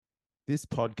This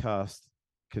podcast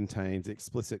contains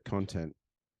explicit content.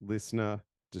 Listener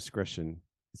discretion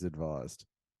is advised.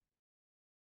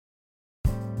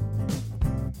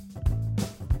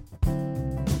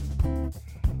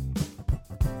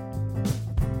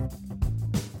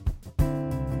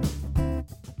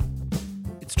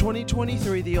 It's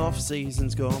 2023, the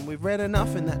off-season's gone. We've read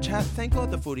enough in that chat, thank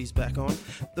God the footy's back on.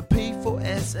 The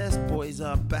P4SS boys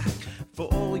are back for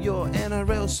all your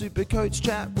NRL Supercoach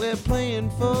chat. We're playing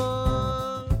for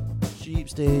sheep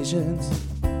stations.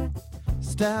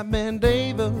 Statman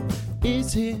Davo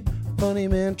is here, funny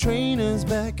man Trainor's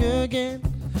back again.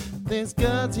 There's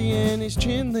Gardsy and his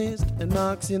chin list, and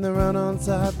Mark's in the run on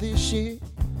side this year.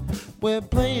 We're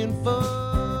playing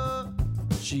for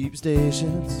sheep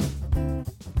stations.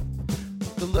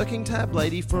 The lurking tab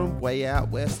lady from way out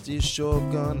west is sure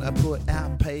gonna put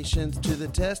our patience to the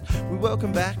test. We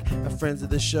welcome back our friends of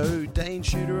the show, Dane,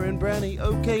 Shooter and Brownie.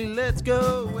 Okay, let's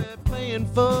go. We're playing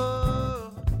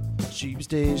for sheep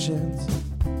stations.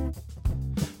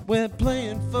 We're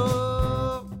playing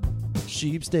for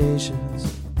sheep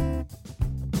stations.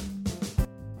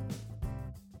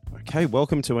 Okay,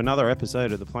 welcome to another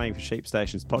episode of the Playing for Sheep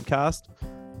Stations podcast.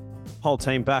 Whole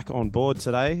team back on board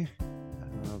today.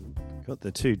 Got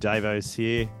the two Davos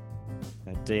here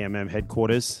at DMM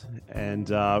headquarters, and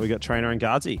we got Trainor and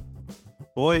Gardsy.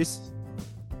 Boys,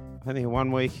 I think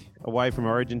 1 week away from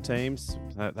Origin teams,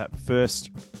 that first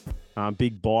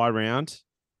big bye round.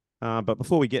 But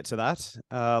before we get to that,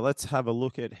 let's have a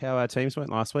look at how our teams went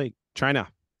last week. Trainor.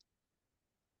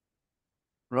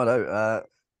 Righto,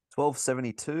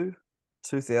 1272,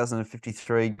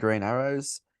 2053 green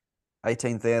arrows,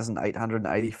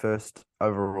 18,881st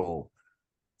overall.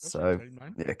 So,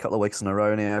 yeah, a couple of weeks in a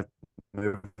row now,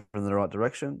 moving in the right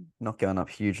direction. Not going up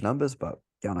huge numbers, but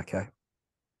going okay.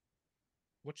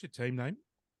 What's your team name?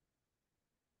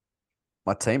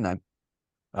 My team name?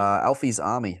 Alfie's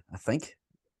Army, I think.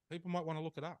 People might want to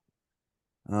look it up.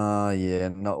 Yeah,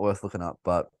 not worth looking up,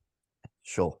 but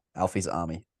sure, Alfie's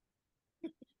Army.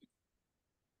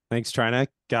 Thanks, Trainor.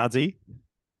 Gardsy.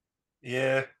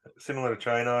 Yeah, similar to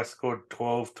Trainor. I scored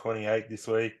 1228 this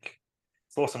week.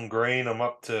 Saw some green. I'm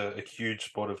up to a huge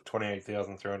spot of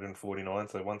 28,349.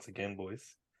 So once again,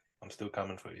 boys, I'm still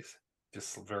coming for you.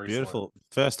 Just very beautiful.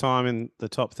 slow. First time in the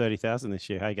top 30,000 this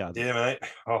year. Hey, Gardsy. Yeah, mate.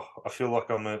 Oh, I feel like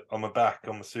I'm a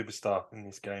superstar in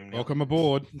this game now. Welcome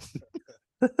aboard.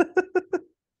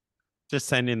 Just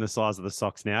send in the size of the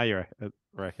socks now, you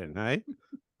reckon, hey?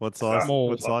 What size? Small.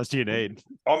 What size do you need?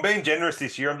 I'm being generous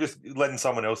this year. I'm just letting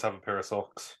someone else have a pair of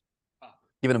socks.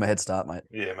 Giving him a head start, mate.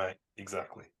 Yeah, mate.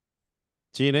 Exactly.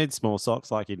 Do you need small socks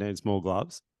like you need small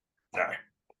gloves? No.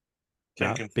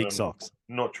 No, big socks.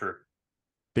 Not true.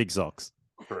 Big socks.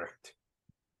 Correct.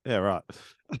 Yeah, right.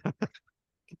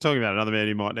 Talking about another man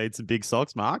who might need some big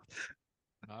socks, Mark.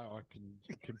 No, I can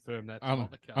confirm that.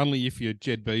 Only if you're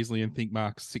Jed Beasley and think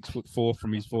Mark's 6'4"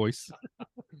 from his voice.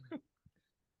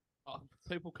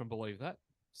 People can believe that.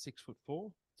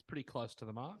 6'4". It's pretty close to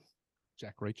the mark.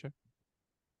 Jack Reacher.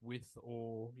 With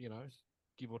or,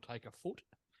 give or take a foot.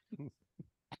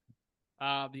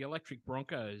 The Electric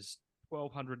Broncos,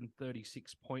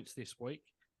 1,236 points this week.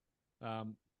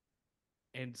 And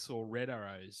saw Red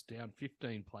Arrows down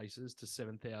 15 places to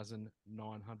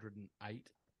 7,908.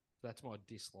 That's my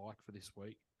dislike for this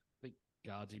week. I think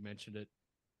Gardsy mentioned it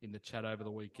in the chat over the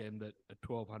weekend that a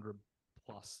 1,200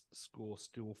 plus score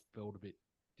still felt a bit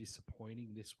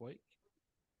disappointing this week.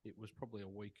 It was probably a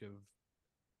week of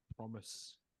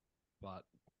promise, but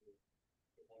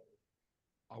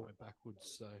I went backwards,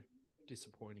 so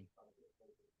disappointing.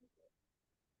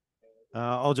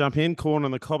 I'll jump in. Corn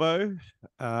on the Cobbo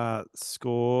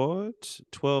scored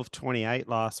 1228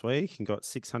 last week and got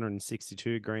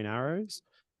 662 green arrows.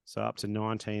 So up to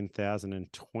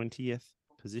 19,020th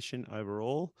position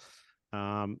overall.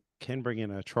 Can bring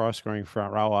in a try-scoring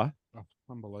front rower. Oh,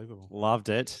 unbelievable. Loved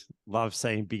it. Love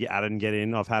seeing Big Adam get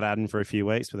in. I've had Adam for a few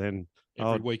weeks, but then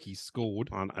every week he's scored.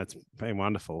 It's been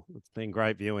wonderful. It's been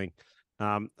great viewing.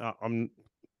 I'm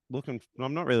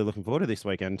not really looking forward to this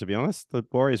weekend, to be honest. The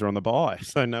Warriors are on the bye,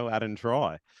 so no Adam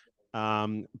try.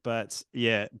 But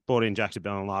yeah, brought in Jack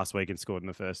DeBellin last week and scored in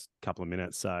the first couple of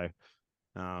minutes. So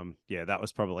yeah, that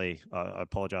was probably, I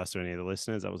apologize to any of the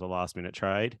listeners. That was a last minute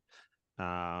trade.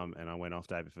 And I went off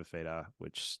David Fafita,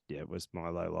 which was my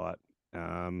low light.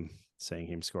 Seeing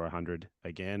him score 100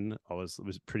 again, I was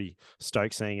pretty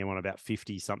stoked seeing him on about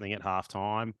 50 something at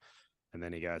halftime, and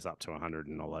then he goes up to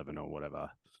 111 or whatever.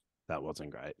 That wasn't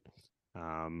great.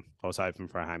 I was hoping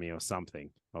for a hammy or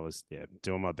something. I was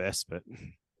doing my best, but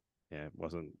it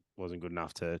wasn't good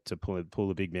enough to pull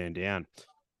the big man down.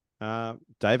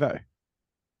 Davo.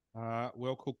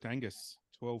 Well cooked Angus,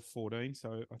 12.14.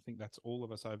 So I think that's all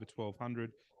of us over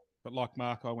 1,200. But like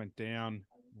Mark, I went down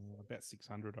about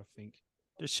 600, I think.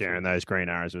 Just sharing those green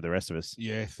arrows with the rest of us.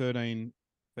 Yeah,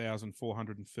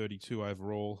 13,432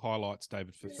 overall. Highlights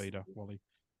David Fafita, Wally.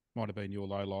 Might have been your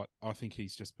low light. I think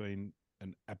he's just been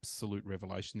an absolute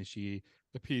revelation this year.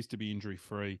 Appears to be injury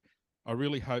free. I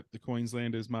really hope the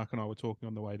Queenslanders, Mark and I were talking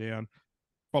on the way down,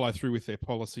 follow through with their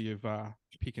policy of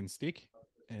pick and stick.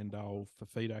 And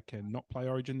Fafita can not play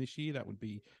Origin this year. That would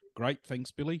be great.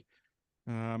 Thanks, Billy.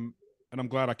 And I'm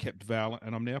glad I kept Val.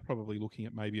 And I'm now probably looking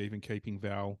at maybe even keeping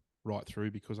Val right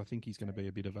through because I think he's going to be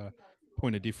a bit of a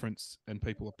point of difference and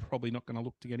people are probably not going to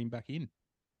look to get him back in.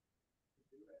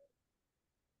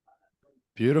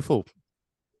 Beautiful.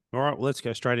 All right, well, let's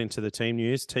go straight into the team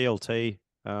news. TLT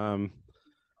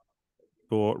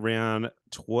for round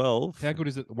 12. How good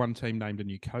is it that one team named a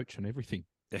new coach and everything?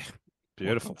 Yeah,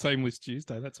 beautiful. Team list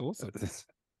Tuesday. That's awesome.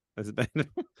 There's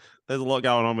a lot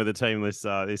going on with the team list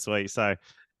this week. So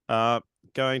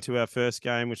going to our first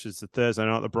game, which is the Thursday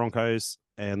night, the Broncos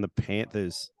and the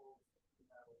Panthers.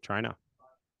 Trainer.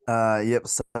 Yep.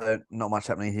 So not much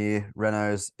happening here.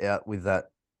 Renault's out with that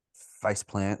face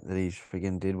plant that he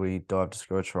friggin' did when he dived to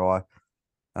score a try.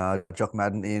 Jock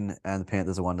Madden in, and the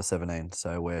Panthers are 1-17.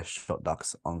 So we're shot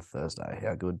ducks on Thursday.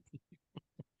 How good?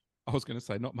 I was going to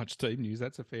say not much team news.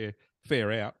 That's a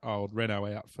fair out. Old Renault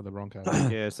out for the Broncos.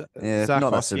 Yeah,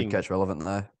 not that super catch relevant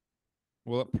though.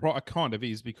 Well, it kind of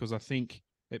is because I think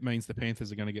it means the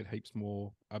Panthers are going to get heaps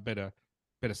more a better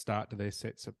start to their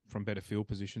sets from better field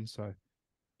positions. So,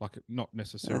 like, not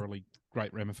necessarily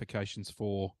great ramifications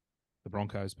for the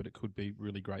Broncos, but it could be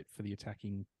really great for the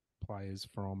attacking players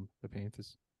from the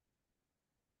Panthers.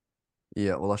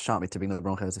 Yeah, well, I shan't be tipping the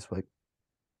Broncos this week.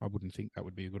 I wouldn't think that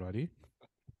would be a good idea.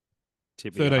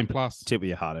 Tip 13 plus. Tip with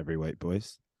your heart every week,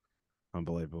 boys.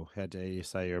 Unbelievable. How dare you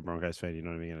say you're a Broncos fan? You're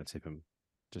not even going to tip them.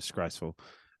 Disgraceful.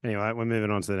 Anyway, we're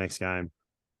moving on to the next game.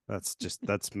 That's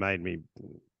made me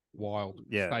wild.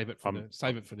 Yeah.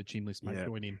 Save it for the chin list, mate. Yeah.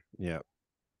 Join in. Yeah.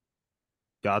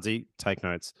 Gardsy, take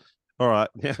notes. All right.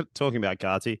 Now, talking about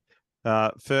Gardsy,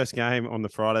 first game on the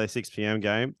Friday, 6 p.m.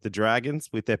 game, the Dragons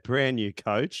with their brand new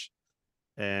coach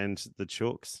and the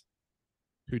Chooks.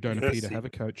 Who don't appear to have a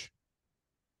coach.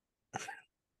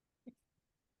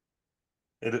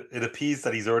 It appears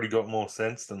that he's already got more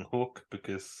sense than Hook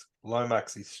because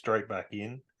Lomax is straight back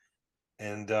in.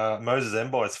 And Moses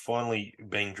Mbai is finally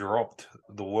being dropped,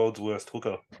 the world's worst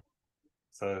hooker.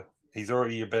 So he's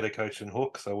already a better coach than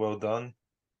Hook, so well done.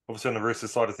 Obviously, on the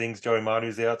Roosters side of things, Joey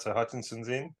Manu's out, so Hutchinson's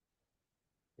in.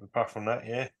 Apart from that,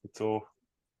 yeah, it's all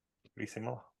pretty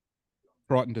similar.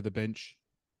 Brighton to the bench.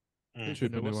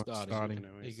 Tupanua starting.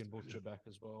 Egan Butcher back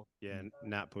as well. Yeah,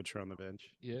 Nat Butcher on the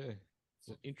bench. Yeah,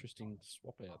 it's interesting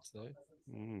swap outs there.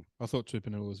 I thought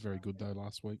Tupanua was very good, though,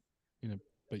 last week in a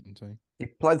beaten team. He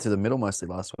played through the middle mostly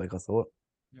last week, I thought.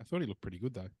 Yeah, I thought he looked pretty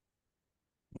good, though.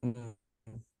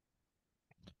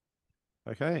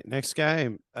 Okay, next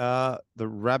game. The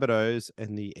Rabbitohs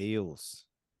and the Eels.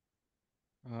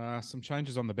 Some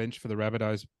changes on the bench for the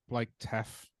Rabbitohs. Blake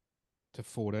Taff to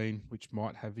 14, which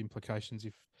might have implications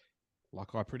if,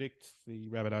 like I predict, the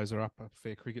Rabbitohs are up a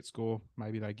fair cricket score.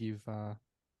 Maybe they give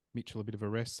Mitchell a bit of a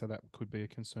rest, so that could be a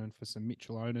concern for some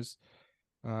Mitchell owners.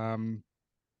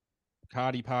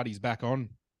 Cardi party's back on.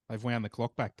 They've wound the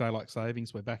clock back. Daylight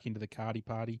savings. We're back into the Cardi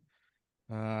party.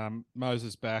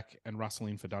 Moses back and Russell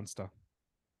in for Dunster.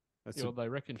 They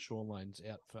reckon Sean Lane's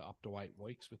out for up to 8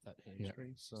 weeks with that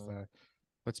hamstring. So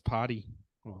let's party.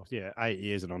 Oh, yeah, 8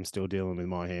 years and I'm still dealing with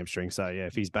my hamstring. So yeah,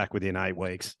 if he's back within 8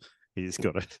 weeks, he's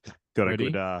got a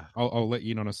good. I'll let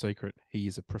you in on a secret. He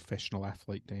is a professional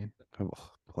athlete, Dan. Oh,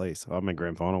 please, I'm a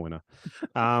grand final winner.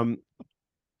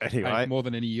 Anyway, more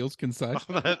than any Eels can say.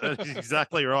 That's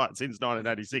exactly right. Since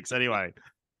 1986, anyway.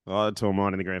 I tore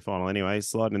mine in the grand final. Anyway,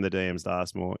 sliding in the DMs to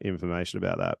ask more information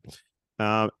about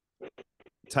that.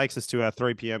 Takes us to our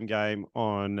 3 p.m. game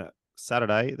on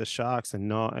Saturday. The Sharks and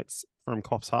Knights from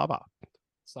Coffs Harbour.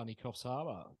 Sunny Coffs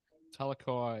Harbour.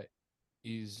 Talakai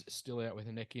is still out with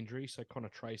a neck injury, so Connor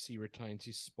Tracy retains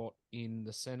his spot in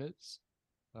the centres.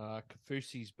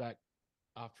 Kafusi's back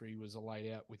after he was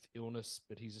laid out with illness,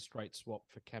 but he's a straight swap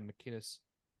for Cam McInnes,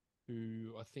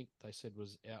 who I think they said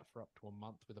was out for up to a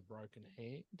month with a broken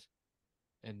hand.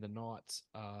 And the Knights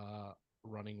are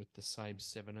running with the same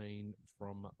 17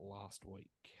 from last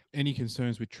week. Any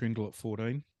concerns with Trindle at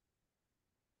 14?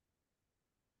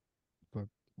 For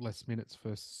less minutes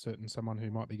for someone who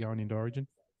might be going into Origin?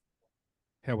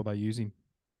 How will they use him?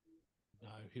 No,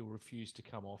 he'll refuse to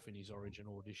come off in his Origin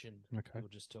audition. Okay. He'll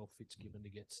just tell Fitzgibbon to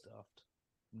get stuffed.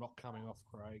 I'm not coming off,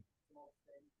 Craig.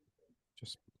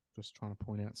 Just Just trying to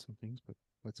point out some things, but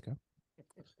let's go.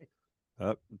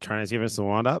 Trainer's giving us the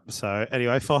wind up. So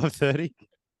anyway, 5:30.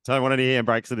 Don't want any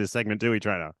handbrakes in this segment, do we,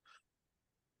 Trainer?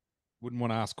 Wouldn't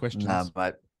want to ask questions. Nah,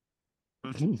 mate.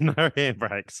 No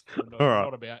handbrakes. Not, All right.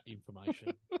 not about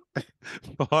information.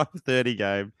 5:30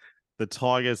 game. The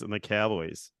Tigers and the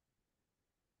Cowboys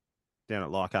down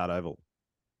at Leichhardt Oval.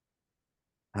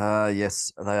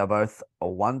 Yes, they are both a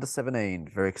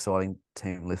 1-17. Very exciting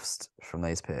team lifts from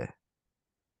these pair.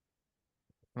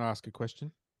 Can I ask a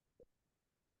question?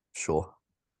 Sure.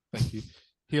 Thank you.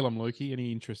 Helam Lukey,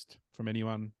 any interest from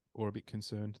anyone or a bit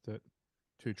concerned that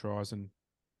 2 tries and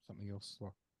something else?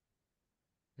 Like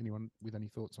anyone with any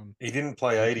thoughts on? He didn't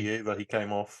play 80 either. He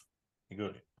came off. He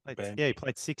got banned. Yeah, he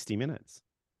played 60 minutes.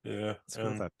 Yeah.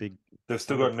 Scored that big. They've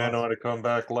still 100 got plus. Nanai to come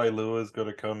back. Lay Lewis got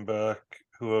to come back.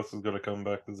 Who else has got to come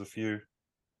back? There's a few.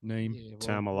 Neem. Yeah,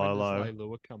 Tamalolo. when does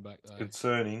Leilua come back though?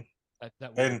 Concerning. That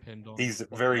will And depend on he's what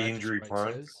the very magistrate injury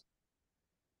prone. says.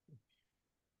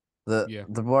 Yeah.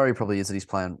 The worry probably is that he's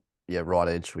playing right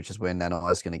edge, which is where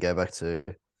Nanai is going to go back to.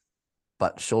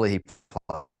 But surely he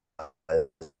plays in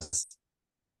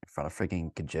front of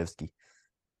freaking Kajewski.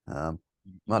 I don't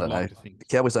You'd know. like to think The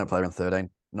Cowboys don't play around 13.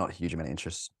 Not a huge amount of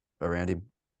interest around him.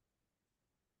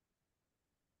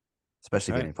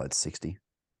 Especially Okay. when he played 60.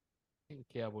 I think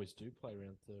the Cowboys do play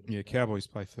around 30. Yeah, Cowboys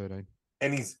play 13.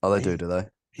 And he's Oh, they he's, do they?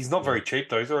 He's not very cheap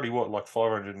though. He's already like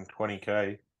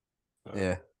 520k. So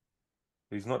Yeah.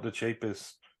 He's not the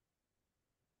cheapest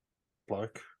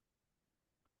bloke.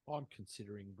 I'm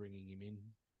considering bringing him in.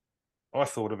 I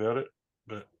thought about it,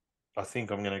 but I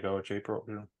think I'm going to go a cheaper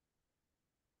option.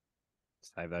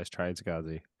 Save those trades,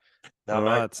 Gardsy. No, All mate,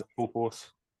 right. full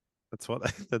force. That's what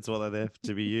they're there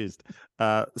to be used.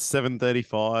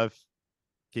 7:35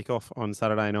 kickoff on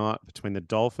Saturday night between the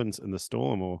Dolphins and the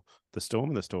Storm, or the Storm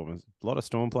and the Stormers. A lot of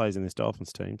Storm players in this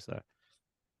Dolphins team, so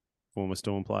former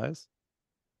Storm players.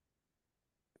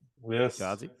 Yes.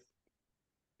 Gardsy.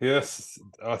 Yes.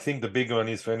 I think the big one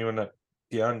is for anyone that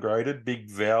downgraded. Big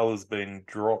Val has been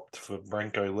dropped for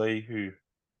Branko Lee, who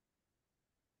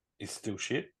is still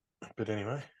shit. But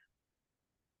anyway.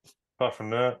 Apart from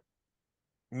that,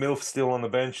 Milf's still on the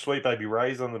bench. Sweet Baby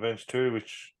Ray's on the bench too,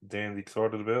 which Dan's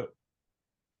excited about.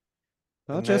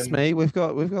 Not And just then- me. We've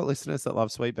got listeners that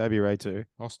love Sweet Baby Ray too.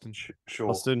 Austin. Sure.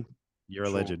 Austin, you're a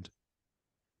Sure. legend.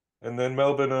 And then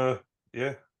Melbourne are,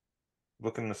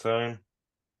 looking the same.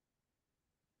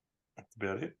 That's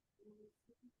about it.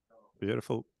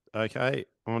 Beautiful. Okay,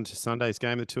 on to Sunday's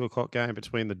game, the 2:00 game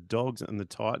between the Dogs and the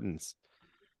Titans.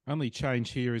 Only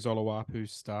change here is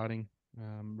Oluwapu's starting.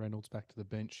 Reynolds back to the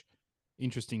bench.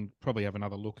 Interesting. Probably have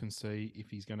another look and see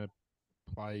if he's going to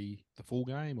play the full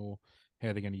game or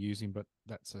how they're going to use him. But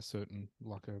that's a certain,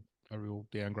 like a real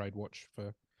downgrade watch for.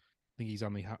 I think he's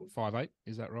only 5'8".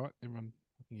 Is that right? Everyone,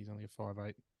 I think he's only a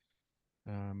 5'8".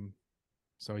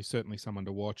 So he's certainly someone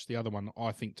to watch. The other one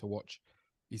I think to watch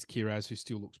is Kiraz, who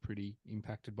still looks pretty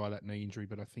impacted by that knee injury,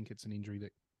 but I think it's an injury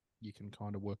that you can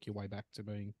kind of work your way back to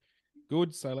being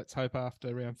good. So let's hope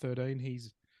after round 13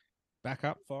 he's back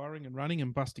up, firing and running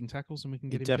and busting tackles, and we can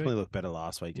He get him definitely deep. looked better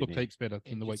last week, Looked didn't he? heaps better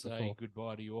than And the you week say before.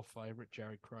 goodbye to your favourite,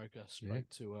 Jared Croker, straight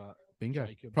to Bingo.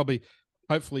 Jacob. Probably,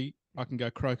 hopefully, I can go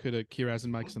Croker to Kiraz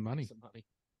and make some money.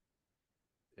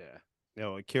 Yeah.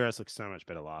 No, Kiraz looked so much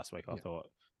better last week, I Yeah. thought.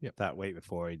 Yep. That week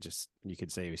before, you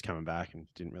could see he was coming back and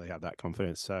didn't really have that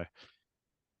confidence. So,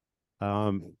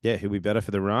 he'll be better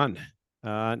for the run.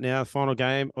 Now, final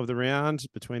game of the round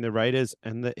between the Raiders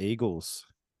and the Eagles.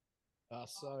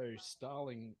 So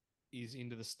Starling is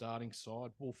into the starting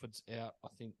side. Wolford's out, I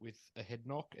think, with a head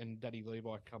knock, and Daddy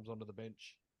Levi comes onto the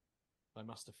bench. They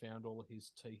must have found all of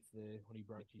his teeth there when he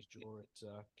broke his jaw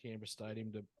at Canberra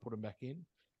Stadium to put him back in.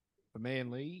 For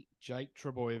Manly, Jake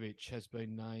Trebojevic has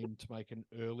been named to make an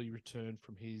early return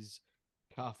from his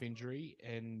calf injury,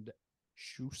 and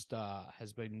Schuster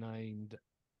has been named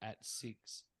at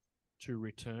 6 to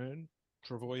return.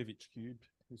 Travojevic cubed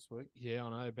this week. Yeah,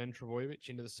 I know. Ben Trebojevic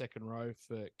into the second row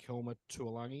for Kelma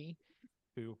Tuolangi,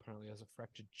 who apparently has a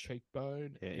fractured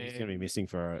cheekbone. Yeah, he's going to be missing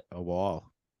for a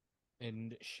while.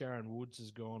 And Sharon Woods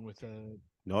has gone with a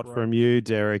Not broke- from you,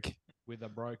 Derek. with a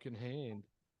broken hand.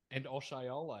 And Oshay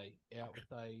Ole out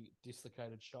with a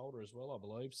dislocated shoulder as well, I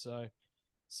believe. So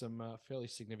some fairly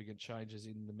significant changes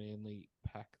in the Manly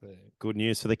pack there. Good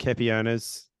news for the Kepi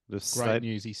owners. Great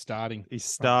news. He's starting. He's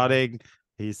starting.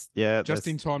 He's Just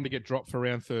in time to get dropped for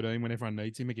round 13 when everyone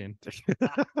needs him again.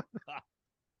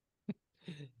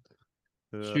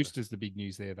 Schuster's the big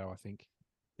news there, though, I think.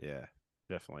 Yeah,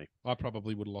 definitely. I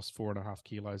probably would have lost 4.5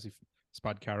 kilos if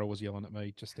Spud Carroll was yelling at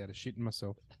me just out of shitting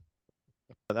myself.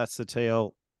 That's the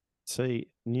TLT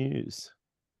news.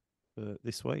 for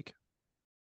this week.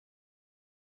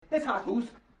 This is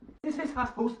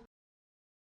Haskell's.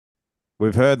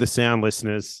 We've heard the sound,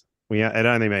 listeners. It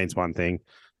only means one thing.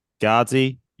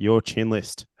 Gardsy, your chin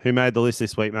list. Who made the list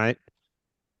this week, mate?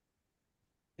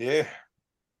 Yeah,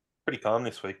 pretty calm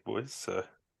this week, boys. So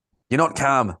You're not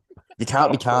calm. You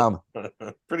can't be calm.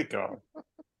 pretty calm.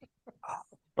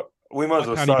 But we might as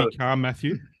well Can't start. you be calm,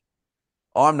 Matthew?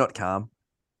 I'm not calm.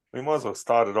 We might as well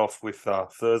start it off with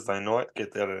Thursday night.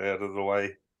 Get that out of the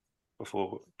way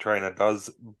before Trainor does.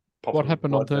 Pop What in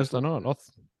happened on blood Thursday vessel. night?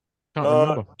 Can't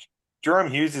remember.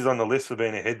 Jerome Hughes is on the list for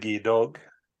being a headgear dog.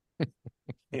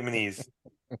 Him and his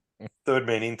third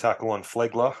man in tackle on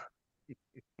Flegler.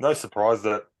 No surprise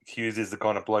that Hughes is the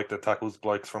kind of bloke that tackles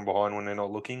blokes from behind when they're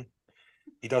not looking.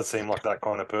 He does seem like that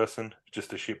kind of person,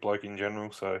 just a shit bloke in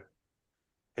general. So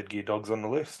headgear dog's on the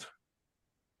list.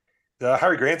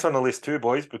 Harry Grant's on the list too,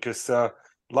 boys, because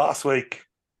last week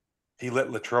he let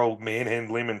Latrell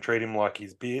manhandle him and treat him like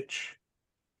his bitch.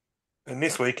 And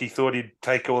this week he thought he'd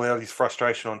take all out his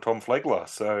frustration on Tom Flegler.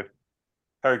 So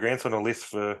Harry Grant's on the list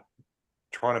for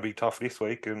trying to be tough this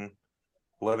week and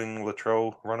letting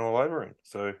Latrell run all over him.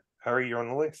 So Harry, you're on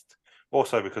the list.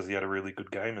 Also because he had a really good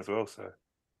game as well, so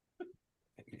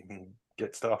he can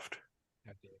get stuffed.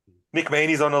 Nick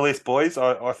Meaney's on the list, boys.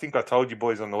 I think I told you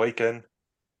boys on the weekend.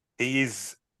 He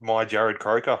is my Jared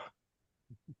Croker.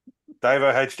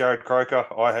 Davo hates Jared Croker.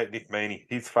 I hate Nick Meaney.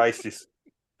 His face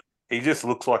he just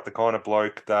looks like the kind of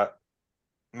bloke that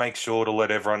makes sure to let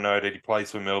everyone know that he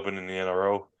plays for Melbourne in the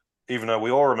NRL. Even though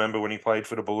we all remember when he played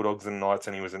for the Bulldogs and Knights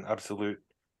and he was an absolute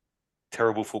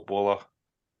terrible footballer.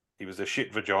 He was a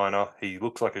shit vagina. He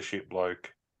looks like a shit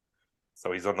bloke.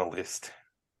 So he's on the list.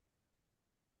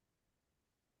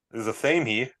 There's a theme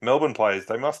here. Melbourne players,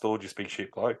 they must all just be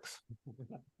shit blokes.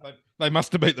 They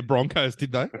must have beat the Broncos,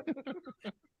 did they?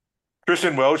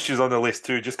 Christian Welch is on the list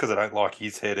too, just because I don't like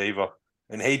his head either.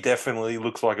 And he definitely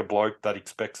looks like a bloke that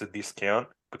expects a discount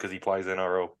because he plays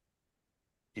NRL.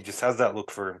 He just has that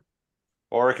look for him.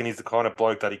 I reckon he's the kind of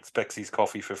bloke that expects his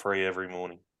coffee for free every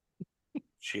morning.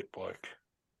 Shit bloke.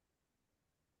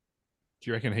 Do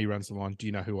you reckon he runs the line? Do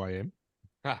you know who I am?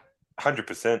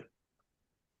 100%.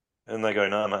 And they go,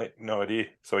 no, mate, no idea.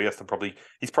 So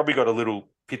he's probably got a little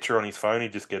picture on his phone he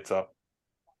just gets up.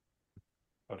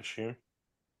 I'd assume.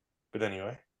 But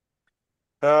anyway.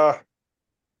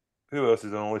 Who else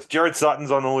is on the list? Jared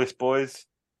Sutton's on the list, boys.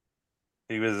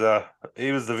 He was the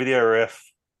video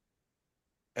ref.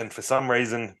 And for some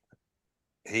reason,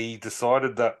 he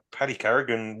decided that Paddy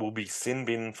Carrigan will be sin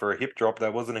bin for a hip drop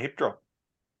that wasn't a hip drop.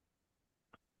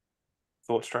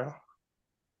 Thoughts, Trainor?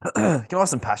 Can I have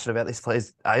some passion about this,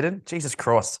 please, Aiden? Jesus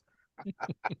Christ.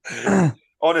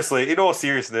 Honestly, in all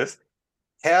seriousness,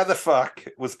 how the fuck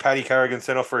was Paddy Carrigan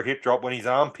sent off for a hip drop when his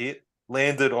armpit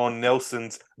landed on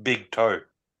Nelson's big toe?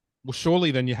 Well, surely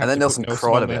then you have And then to Nelson put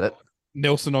cried on about it.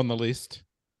 Nelson on the list.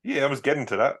 Yeah, I was getting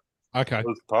to that. Okay. That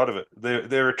was part of it.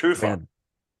 They're a twofer. Man,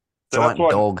 So giant that's why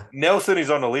dog. Nelson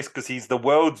is on the list because he's the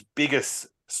world's biggest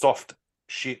soft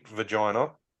shit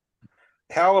vagina.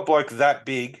 How a bloke that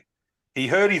big, he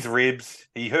hurt his ribs,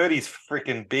 he hurt his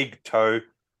freaking big toe,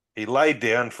 he laid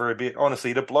down for a bit.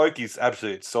 Honestly, the bloke is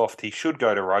absolute soft. He should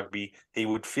go to rugby. He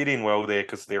would fit in well there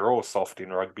because they're all soft in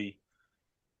rugby.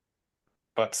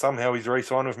 But somehow he's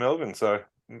re-signed with Melbourne, so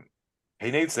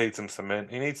he needs to eat some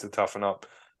cement. He needs to toughen up.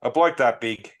 A bloke that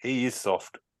big, he is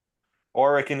soft. I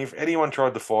reckon if anyone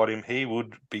tried to fight him, he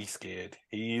would be scared.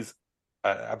 He is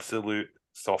an absolute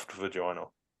soft vagina.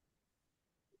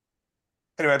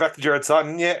 Anyway, back to Jared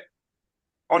Sutton. Yeah,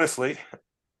 honestly,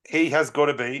 he has got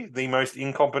to be the most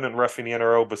incompetent ref in the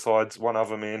NRL besides one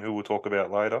other man who we'll talk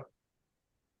about later.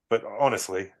 But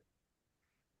honestly,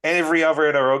 every other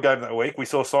NRL game that week, we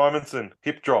saw Simonson,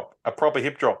 hip drop, a proper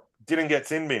hip drop, didn't get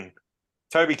sin bin.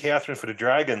 Toby Catherine for the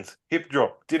Dragons, hip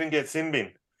drop, didn't get sin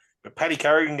bin. But Paddy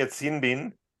Carrigan gets sin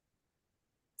bin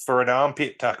for an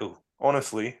armpit tackle.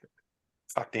 Honestly,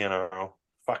 fuck the NRL.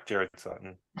 Fuck Jared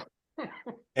Sutton.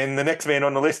 And the next man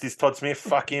on the list is Todd Smith.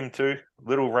 Fuck him too.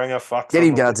 Little ranger fucks. Get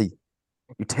him, Gardsy.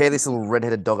 You tear this little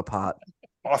red-headed dog apart.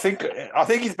 I think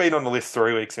he's been on the list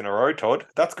 3 weeks in a row, Todd.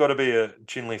 That's got to be a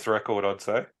Chinley's record, I'd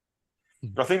say.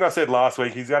 I think I said last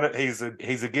week he's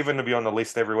a given to be on the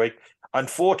list every week.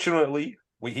 Unfortunately,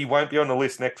 he won't be on the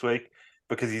list next week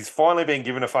because he's finally been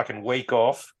given a fucking week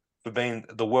off for being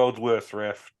the world's worst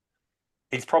ref.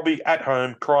 He's probably at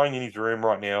home crying in his room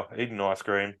right now, eating ice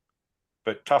cream.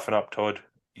 But toughen up, Todd.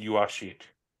 You are shit. Do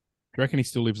you reckon he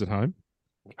still lives at home?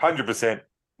 100%.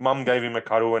 Mum gave him a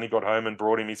cuddle when he got home and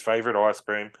brought him his favourite ice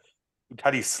cream.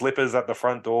 Had his slippers at the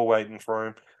front door waiting for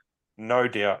him. No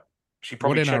doubt. She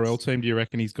probably What NRL team do you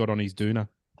reckon he's got on his doona?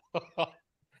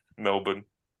 Melbourne.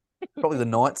 Probably the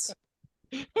Knights,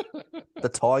 the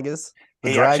Tigers,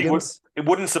 the He actually Dragons. it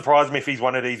wouldn't surprise me if he's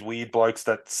one of these weird blokes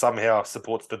that somehow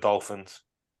supports the Dolphins.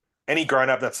 Any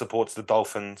grown-up that supports the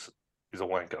Dolphins is a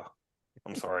wanker.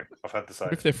 I'm sorry. I've had to say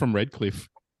What if it. they're from Redcliffe?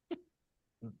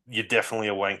 You're definitely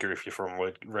a wanker if you're from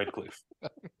Redcliffe.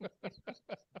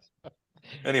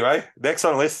 Anyway, next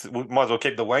on the list, we might as well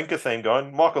keep the wanker theme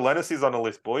going. Michael Lennis is on the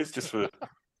list, boys, just for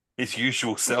his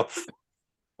usual self.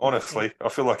 Honestly, I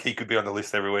feel like he could be on the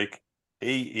list every week.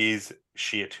 He is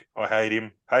shit. I hate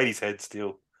him. Hate his head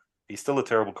still. He's still a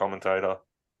terrible commentator.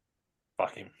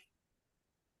 Fuck him.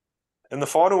 And the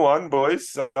final one,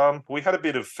 boys, we had a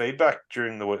bit of feedback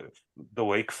during the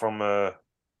week from a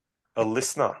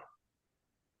listener.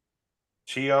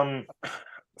 She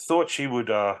thought she would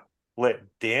let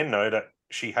Dan know that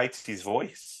she hates his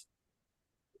voice,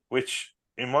 which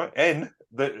I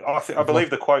believe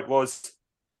the quote was,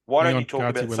 "Why Hang don't on, you talk Gardsy,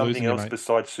 about we're something losing you, else mate.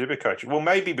 besides Supercoach?" Well,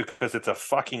 maybe because it's a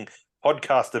fucking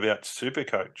podcast about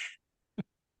Supercoach.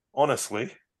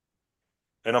 Honestly.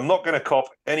 And I'm not going to cop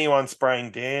anyone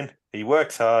spraying Dan. He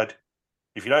works hard.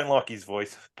 If you don't like his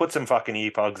voice, put some fucking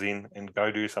earplugs in and go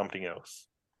do something else.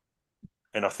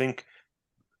 And I think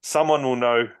someone will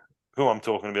know who I'm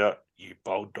talking about, you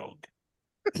bold dog.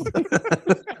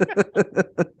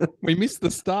 We missed the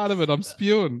start of it. I'm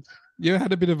spewing. You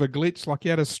had a bit of a glitch, like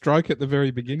you had a stroke at the very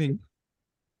beginning.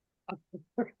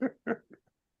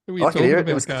 Who were you I could talking hear it.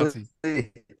 It about, was Gardsy?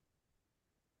 clear.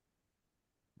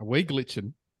 Are we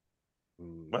glitching?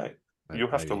 Mate,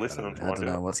 you'll have to listen and I find don't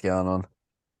know out. what's going on.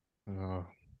 Oh,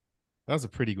 that was a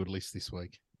pretty good list this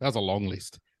week. That was a long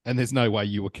list, and there's no way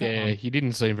you were calm. Yeah, you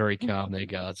didn't seem very calm there,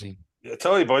 Gardsy. I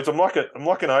tell you, boys, I'm like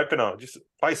an opener. Just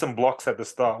play some blocks at the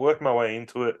start, work my way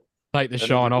into it. Take the then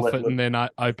shine just off let it loose. and then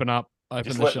open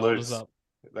Just the let shoulders loose. up.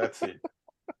 That's it.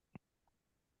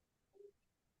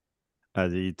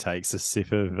 As he takes a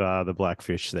sip of the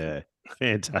blackfish there.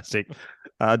 Fantastic.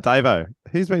 Davo,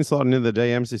 who's been sliding into the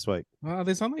DMs this week?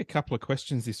 There's only a couple of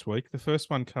questions this week. The first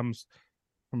one comes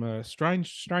from a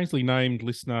strangely named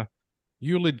listener,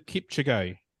 Ulid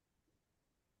Kipchoge.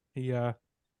 He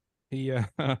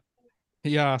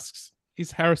asks,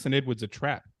 "Is Harrison Edwards a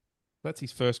trap?" That's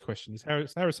his first question. Is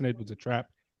Harrison Edwards a trap?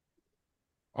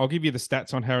 I'll give you the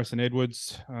stats on Harrison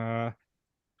Edwards.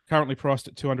 Currently priced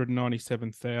at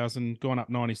 297,000, gone up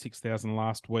 96,000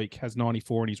 last week, has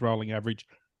 94 in his rolling average,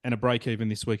 and a break even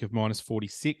this week of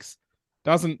 -46.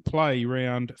 Doesn't play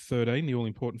round 13, the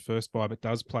all-important first bye, but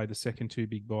does play the second two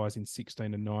big buys in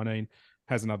 16 and 19.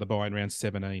 Has another bye in round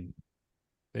 17.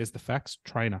 There's the facts.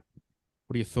 Trainer,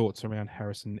 what are your thoughts around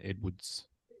Harrison Edwards?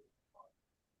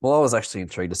 Well, I was actually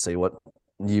intrigued to see what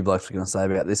you blokes were going to say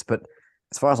about this, but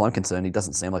as far as I'm concerned, he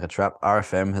doesn't seem like a trap.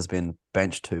 RFM has been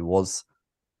benched, who was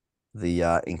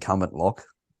the incumbent lock,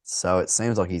 so it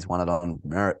seems like he's won it on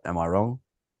merit. Am I wrong?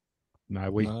 No,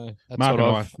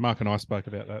 That's Mark and I spoke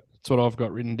about that. That's what I've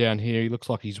got written down here. He looks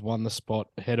like he's won the spot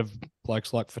ahead of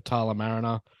blokes like Fatala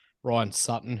Mariner, Ryan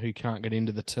Sutton, who can't get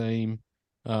into the team.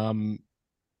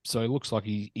 So it looks like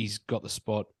he's got the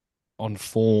spot on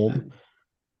form.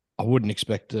 I wouldn't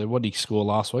expect what did he score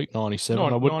last week? 97.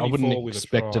 I wouldn't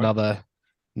expect another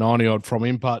 90 odd from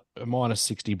him, but a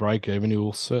 -60 break even, he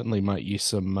will certainly make you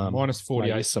some -48,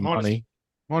 make you some money.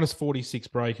 -46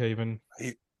 break even.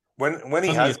 When he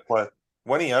has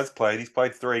played, he's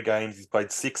played 3 games. He's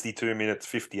played 62 minutes,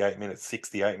 58 minutes,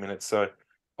 68 minutes. So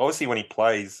obviously, when he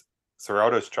plays,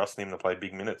 Serraldo's trusting him to play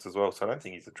big minutes as well. So I don't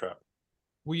think he's a trap.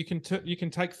 Well, you can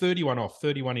take 31 off,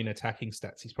 31 in attacking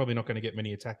stats. He's probably not going to get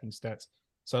many attacking stats.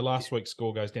 So last week's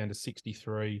score goes down to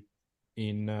 63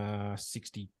 in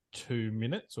 62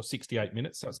 minutes or 68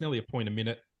 minutes. So it's nearly a point a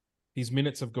minute. His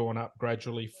minutes have gone up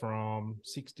gradually from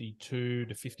 62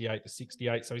 to 58 to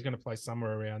 68. So he's going to play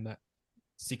somewhere around that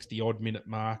 60-odd minute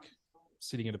mark,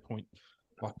 sitting at a point,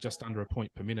 like just under a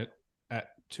point per minute at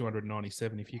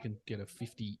 297. If you can get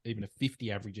even a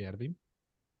 50 average out of him,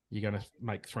 you're going to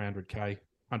make 300K.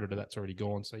 100 of that's already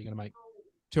gone. So you're going to make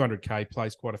 200K,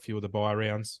 plays quite a few of the buy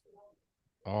rounds.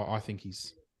 I think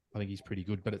he's pretty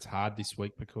good, but it's hard this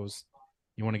week because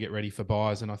you want to get ready for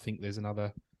buys, and I think there's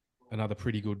another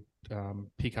pretty good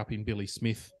pickup in Billy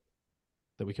Smith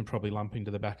that we can probably lump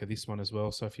into the back of this one as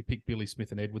well. So if you pick Billy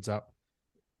Smith and Edwards up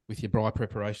with your buy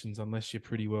preparations, unless you're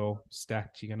pretty well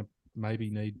stacked, you're going to maybe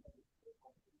need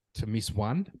to miss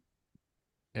one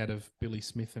out of Billy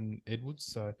Smith and Edwards.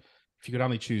 So if you could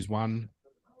only choose one,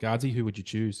 Gardsy, who would you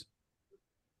choose?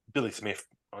 Billy Smith,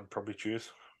 I'd probably choose.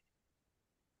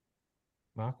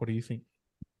 Mark, what do you think?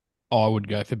 I would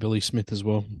go for Billy Smith as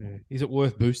well. Yeah. Is it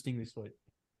worth boosting this week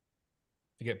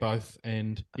to get both?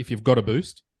 And if you've got a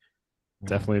boost,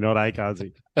 Definitely not a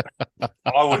Gardsy.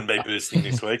 I wouldn't be boosting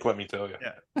this week, let me tell you.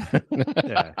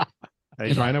 Yeah.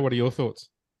 Hey, Trainer, what are your thoughts?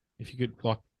 If you could,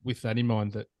 like, with that in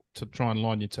mind, that to try and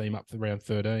line your team up for round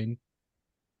 13.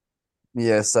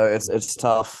 Yeah, so it's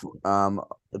tough.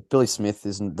 Billy Smith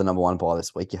isn't the number one buy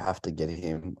this week. You have to get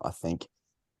him. I think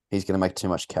he's going to make too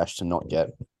much cash to not get.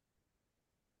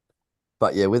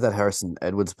 But yeah, with that Harrison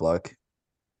Edwards bloke,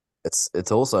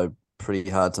 it's also pretty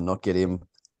hard to not get him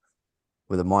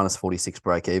with a minus 46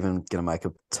 break even. Going to make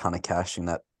a ton of cash in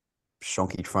that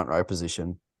shonky front row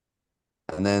position.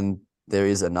 And then there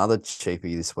is another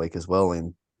cheapie this week as well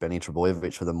in Benny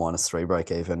Trebojevic with a minus 3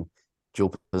 break even,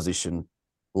 dual position,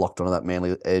 locked onto that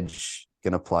Manly edge,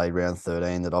 going to play round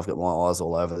 13 that I've got my eyes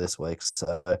all over this week.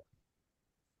 So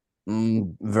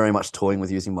very much toying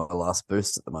with using my last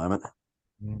boost at the moment.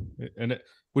 And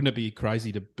wouldn't it be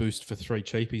crazy to boost for 3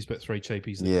 cheapies, but 3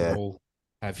 cheapies that Yeah. can all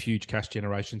have huge cash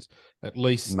generations? At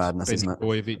least Madness, Ben isn't it?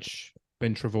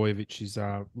 Trebojevic is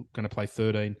going to play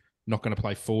 13, not going to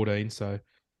play 14. So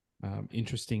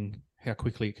interesting how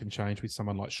quickly it can change with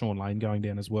someone like Sean Lane going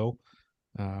down as well.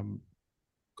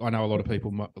 I know a lot of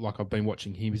people, like I've been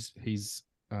watching his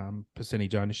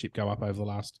percentage ownership go up over the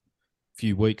last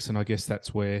few weeks, and I guess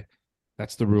that's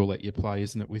the rule that you play,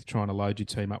 isn't it, with trying to load your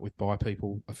team up with buy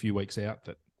people a few weeks out,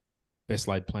 that best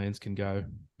laid plans can go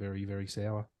very, very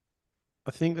sour.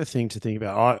 I think the thing to think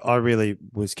about, I really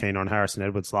was keen on Harrison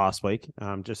Edwards last week,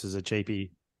 just as a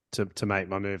cheapie to make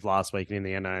my move last week. And in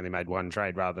the end, I only made 1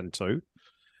 trade rather than 2.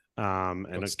 And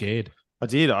Got scared. I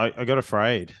did. I got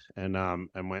afraid and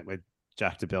went with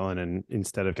Jack DeBellin, and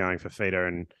instead of going for Feeder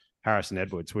and Harrison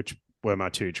Edwards, which were my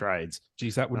 2 trades.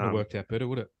 Geez, that wouldn't have worked out better,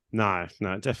 would it? No,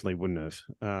 it definitely wouldn't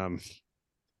have.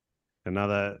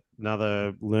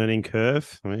 Another learning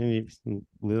curve. I mean, you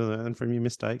learn from your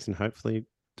mistakes and hopefully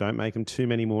don't make them too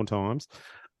many more times.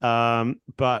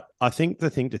 But I think the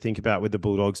thing to think about with the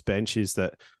Bulldogs bench is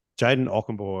that Jaden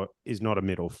Ockenbaugh is not a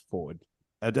middle forward.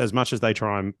 As much as they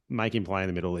try and make him play in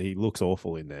the middle, he looks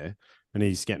awful in there, and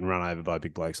he's getting run over by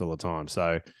big blokes all the time.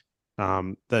 So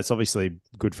that's obviously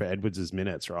good for Edwards'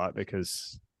 minutes, right?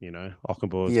 Because,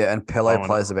 Ockenbaugh. Yeah, and Pele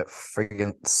plays about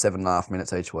friggin' 7.5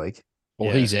 minutes each week.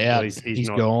 Well, he's out. He's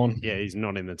not, gone. Yeah, he's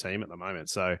not in the team at the moment.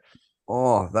 So,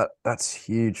 that's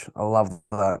huge. I love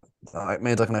that. It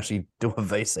means I can actually do a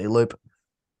VC loop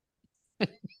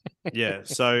yeah.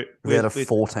 So without a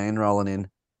 14 rolling in.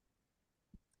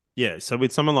 Yeah, so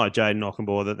with someone like Jaden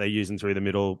Ockenbaugh that they're using through the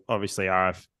middle, obviously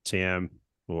RFTM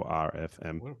or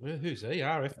RFM. Who's he?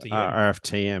 RFTM.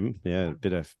 RFTM. Yeah, a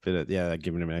bit of they're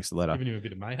giving him an extra letter. Giving him a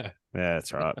bit of mayo. Yeah,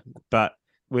 that's right. But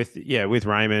with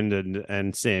Raymond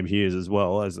and Sam Hughes as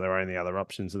well as their only other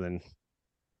options, and then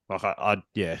I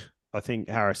think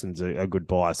Harrison's a good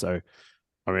buy. So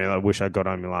I mean, I wish I got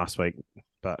on him last week,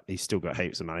 but he's still got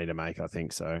heaps of money to make, I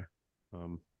think. So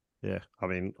I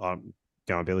mean, I'm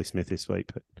going Billy Smith this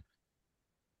week, but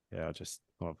yeah,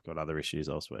 I've got other issues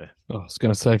elsewhere. I was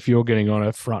going to say, if you're getting on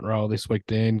a front row this week,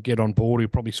 Dan, get on board. He'll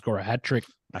probably score a hat trick.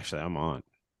 Actually, I might.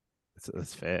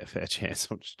 It's fair chance.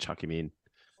 I'll just chuck him in.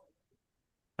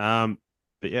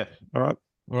 But yeah, all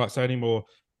right. So any more?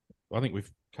 I think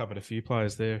we've covered a few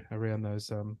players there around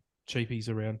those cheapies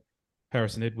around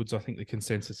Harrison Edwards. I think the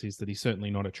consensus is that he's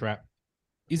certainly not a trap.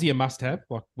 Is he a must-have?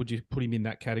 Like, would you put him in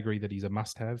that category that he's a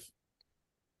must-have?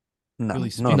 No,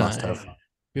 Billy not a Smith. must-have.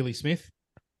 Billy Smith.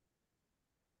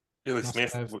 Billy Must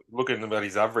Smith, have. looking at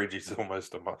his average, he's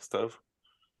almost a must-have.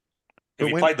 But If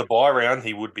he when- played the bye round,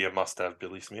 he would be a must-have,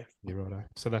 Billy Smith. You're right.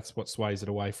 So that's what sways it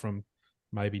away from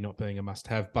maybe not being a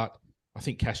must-have. But I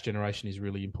think cash generation is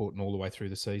really important all the way through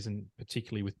the season,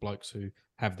 particularly with blokes who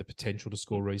have the potential to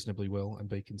score reasonably well and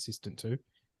be consistent too,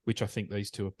 which I think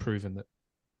these two have proven that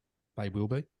they will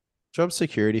be. Job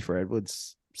security for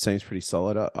Edwards seems pretty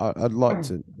solid. I'd like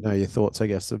to know your thoughts, I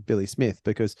guess, of Billy Smith,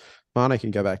 because Manu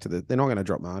can go back to they're not going to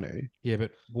drop Manu. Yeah,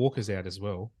 but Walker's out as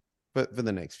well. But for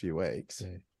the next few weeks.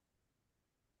 Yeah.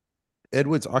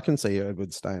 Edwards, I can see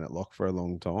Edwards staying at lock for a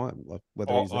long time. Like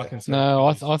whether he's I there. can see No,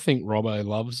 I think Robbo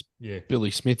loves yeah.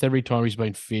 Billy Smith. Every time he's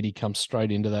been fit, he comes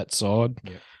straight into that side.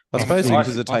 I suppose I-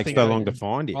 because it I takes think so they- long to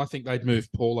find him. I think they'd move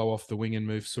Paulo off the wing and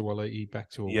move Suoliti back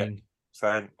to a Yeah. wing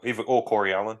Same. Or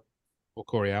Corey Allen. or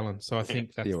Corey Allen. So I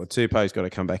think that's Yeah, well, Tupou's got to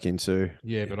come back into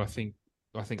but I think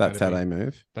that's how that'd they be-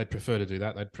 move. they'd prefer to do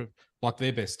that. Like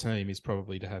their best team is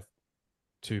probably to have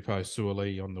Tupou,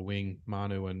 Suoli on the wing,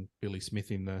 Manu and Billy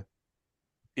Smith in the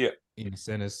in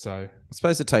centres. So I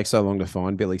suppose it takes so long to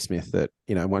find Billy Smith that,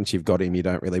 once you've got him, you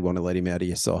don't really want to let him out of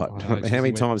your sight. I know, How geez, many he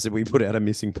went- times did we put out a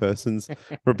missing persons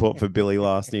report for Billy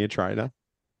last year, Trainer?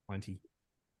 plenty.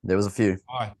 There was a few.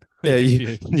 Yeah,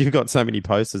 Yeah. you've got so many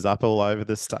posters up all over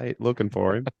the state looking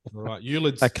for him, All right.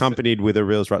 Euler's accompanied with a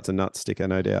Reels Ruts and Nuts sticker,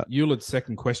 no doubt. Euler's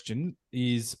second question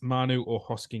is Manu or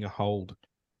Hosking a hold?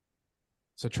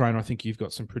 So, Trainer, I think you've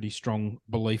got some pretty strong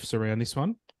beliefs around this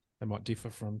one. They might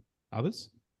differ from others.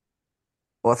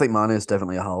 Well, I think Manu is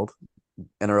definitely a hold.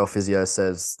 NRL physio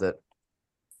says that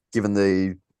given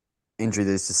the injury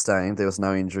that he sustained, there was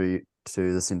no injury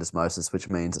to the syndesmosis, which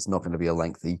means it's not going to be a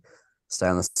lengthy stay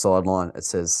on the sideline. It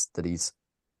says that he's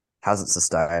hasn't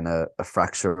sustained a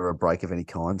fracture or a break of any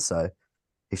kind, so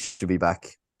he should be back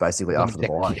basically after the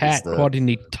bye. Cat. Why didn't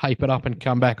he tape it up and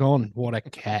come back on? What a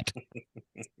cat!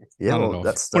 Yeah, Not well, enough.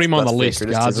 that's Put him on the fair list,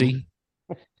 criticism.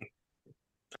 Gardsy.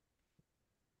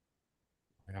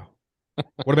 Wow.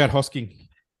 What about Hosking?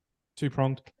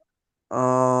 Two-pronged.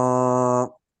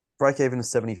 Break even is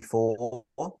 74.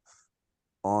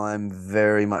 I'm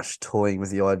very much toying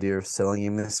with the idea of selling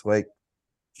him this week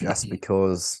just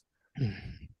because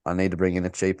I need to bring in a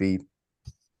cheapie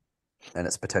and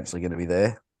it's potentially going to be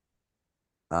there.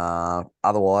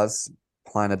 Otherwise,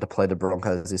 playing a depleted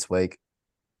Broncos this week,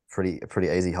 pretty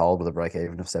easy hold with a break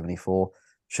even of 74.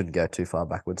 Shouldn't go too far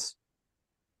backwards.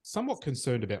 Somewhat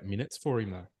concerned about minutes for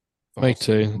him, though. for Me Hosking.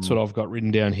 too. That's what I've got written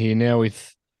down here now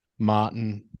with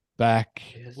Martin back,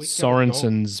 Weak-gutted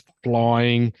Sorensen's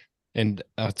flying, and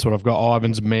that's what I've got.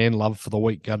 Ivan's man love for the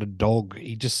weak gutted dog.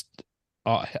 He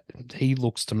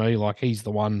looks to me like he's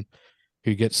the one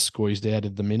who gets squeezed out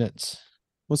of the minutes.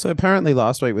 Well, so apparently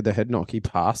last week with the head knock, he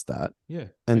passed that, Yeah.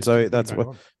 and They so didn't put him that's back what,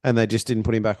 on. and they just didn't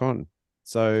put him back on.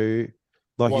 So,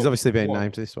 like, he's Why- obviously been why-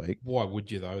 named this week. Why would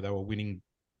you, though? They were winning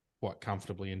quite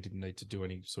comfortably and didn't need to do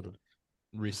any sort of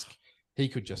risk.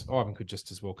 Ivan could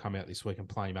just as well come out this week and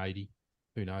play him 80.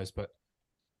 Who knows? But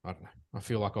I don't know. I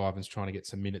feel like Ivan's trying to get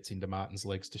some minutes into Martin's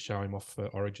legs to show him off for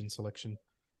Origin selection,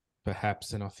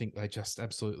 perhaps. And I think they just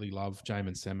absolutely love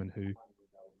Jamin Salmon, who,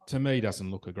 to me, doesn't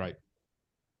look a great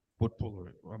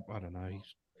footballer. I don't know. He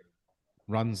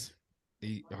runs.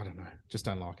 I don't know. Just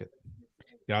don't like it.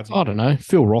 Gardsy? I don't know.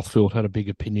 Phil Rothfield had a big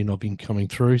opinion of him coming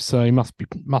through, so he must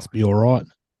be all right.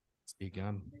 It's your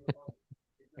gun.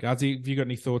 Gardsy, have you got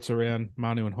any thoughts around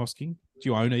Manu and Hosking? Do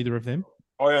you own either of them?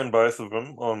 I own both of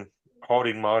them. I'm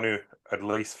holding Manu at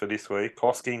least for this week.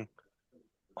 Hosking,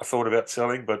 I thought about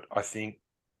selling, but I think,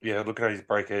 looking at his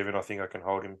break even, I think I can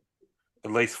hold him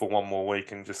at least for one more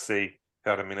week and just see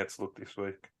how the minutes look this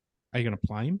week. Are you going to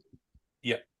play him?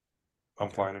 Yeah, I'm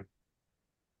playing him.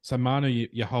 So Manu,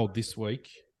 you hold this week.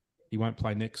 He won't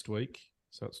play next week.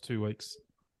 So it's 2 weeks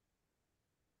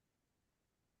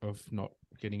of not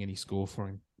getting any score for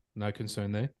him. No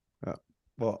concern there.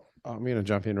 Well, I'm going to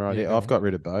jump in right Yeah, here. go I've on. got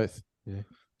rid of both. Yeah.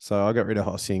 So I got rid of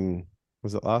Hossing,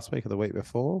 was it last week or the week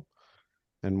before?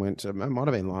 And it might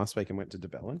have been last week and went to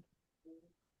DeBellin.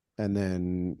 And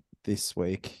then this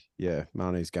week,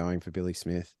 Manu's going for Billy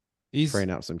Smith, freeing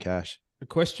up some cash. A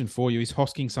question for you, is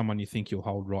Hosking someone you think you'll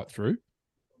hold right through?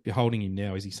 If you're holding him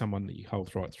now, is he someone that you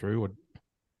hold right through? Or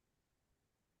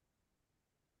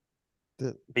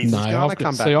He's No, gonna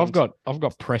come back I've into-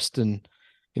 got Preston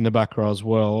in the back row as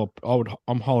well.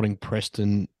 I'm holding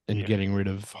Preston and getting rid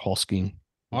of Hosking.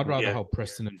 I'd rather Yeah. hold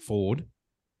Preston and Ford.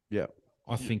 Yeah.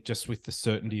 I think just with the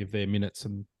certainty of their minutes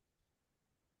and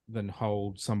than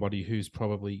hold somebody who's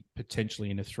probably potentially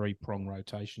in a 3-prong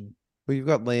rotation. Well, you've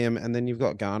got Liam, and then you've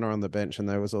got Garner on the bench, and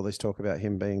there was all this talk about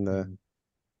him being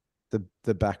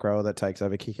the back rower that takes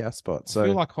over kick-out spot. I So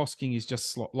feel like Hosking is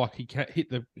just like he hit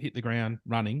the ground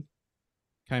running,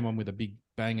 came on with a big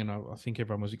bang, and I think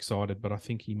everyone was excited. But I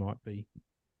think he might be.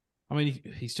 I mean,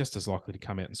 he's just as likely to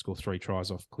come out and score 3 tries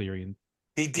off Cleary. And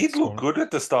He did look good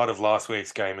at the start of last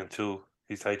week's game until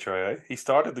his HIA. He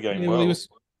started the game yeah, well. he was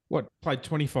played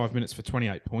 25 minutes for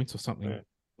 28 points or something Yeah.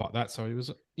 like that. So he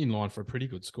was in line for a pretty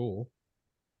good score.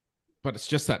 But it's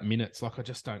just that minutes. Like I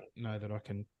just don't know that I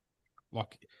can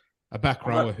a back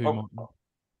rower who might.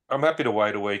 I'm happy to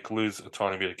wait a week, lose a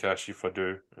tiny bit of cash if I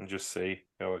do, and just see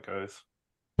how it goes.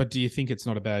 But do you think it's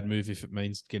not a bad move if it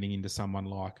means getting into someone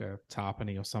like a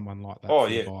Tarpany or someone like that? Oh,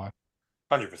 for a yeah. buy?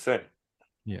 100%.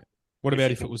 What If about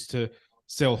you if can- it was to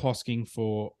sell Hosking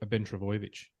for a Ben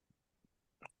Travojevic?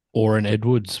 Or an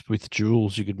Edwards with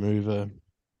Jules, you could move a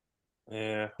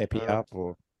Yeah. Epi up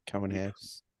or Cohen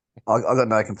House. I got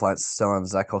no complaints selling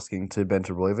Zach Hosking to Ben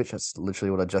Trebojevic. That's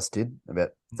literally what I just did about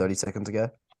 30 seconds ago.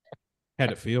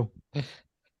 How'd it feel?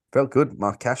 Felt good.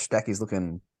 My cash stack is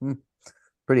looking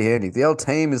pretty handy. The old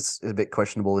team is a bit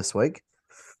questionable this week,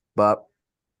 but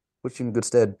puts you in good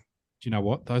stead. Do you know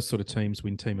what? Those sort of teams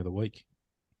win Team of the Week.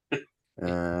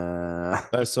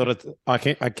 Those sort of, I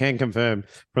can confirm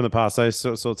from the past, those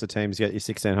sorts of teams get you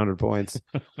 1,600 points.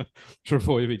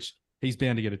 Travojevic he's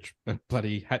bound to get a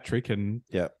bloody hat trick and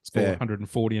Yeah, score fair.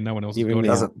 140 and no one else has Give him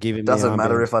got the it. Doesn't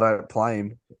matter if I don't play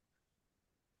him.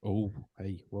 Oh,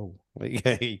 hey, whoa.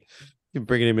 You're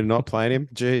bringing him and not playing him.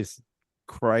 Jeez,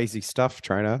 crazy stuff,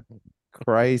 trainer.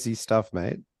 Crazy stuff,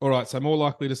 mate. All right, so more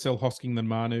likely to sell Hosking than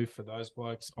Manu for those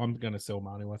blokes. I'm going to sell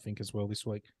Manu, I think, as well this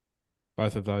week.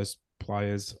 Both of those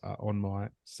players are on my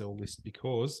sell list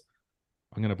because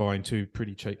I'm going to buy in 2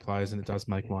 pretty cheap players, and it does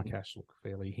make my cash look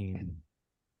fairly handy.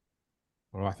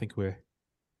 All right, I think we're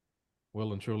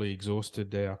well and truly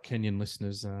exhausted our Kenyan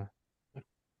listeners'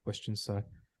 questions. So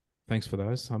thanks for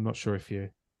those. I'm not sure if you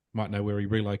might know where he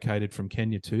relocated from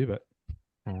Kenya to, but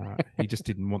he just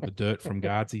didn't want the dirt from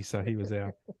Gardsy, so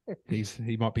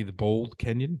he might be the bald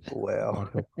Kenyan. Wow.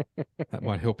 That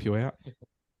might help you out.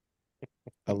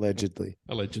 Allegedly.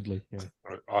 Yeah.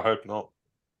 I hope not.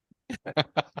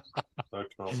 Hope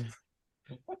not.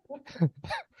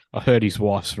 I heard his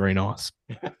wife's very nice.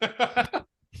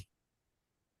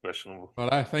 Questionable.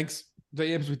 Righto, thanks.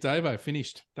 DMs with Davo,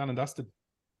 finished, done and dusted.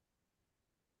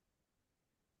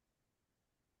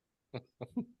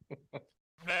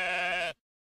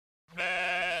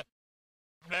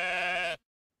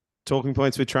 Talking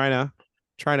points with trainer.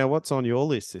 Trainer, what's on your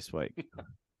list this week?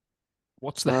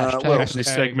 What's the hashtag for this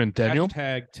segment, Daniel?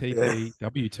 Hashtag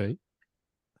TPWT.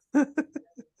 Get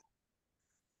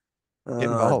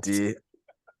involved. Dear.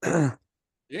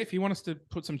 Yeah, if you want us to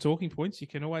put some talking points, you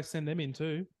can always send them in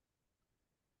too.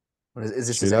 Is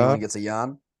this Shoot just anyone up. gets a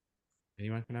yarn?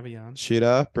 Anyone can have a yarn.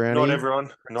 Shooter, Brownie. Not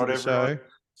everyone. Not the everyone. show.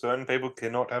 Certain people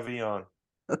cannot have a yarn.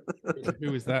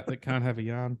 Who is that can't have a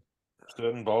yarn?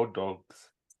 Certain bold dogs.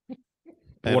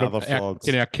 And What other about flogs.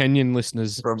 can our Kenyan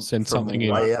listeners From send something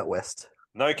in? way out west.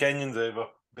 No Kenyans either.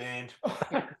 Banned.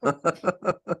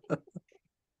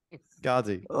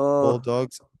 Gardsy. Oh,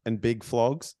 Bulldogs and big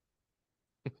flogs.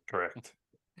 Correct.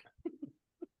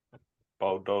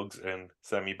 Bold dogs and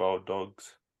semi-bold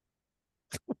dogs.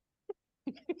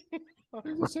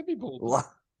 Semi-bald.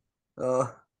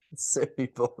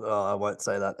 semi-bald. Oh, I won't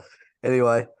say that.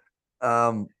 Anyway,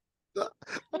 That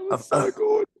was so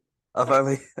good. I've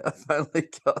only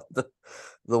got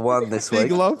the one this Big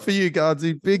week. love for you,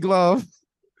 Gardsy. Big love.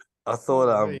 I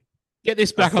thought Get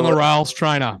this back on the rails,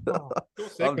 trainer.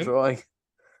 I'm trying.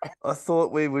 I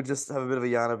thought we would just have a bit of a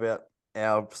yarn about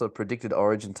our sort of predicted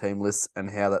Origin team lists and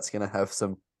how that's going to have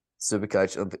some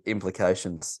Supercoach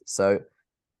implications. So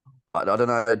I don't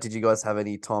know. Did you guys have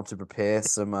any time to prepare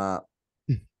some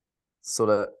sort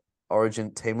of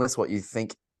Origin team lists? What you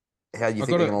think? How you think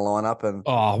they're going to line up? And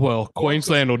Oh, well,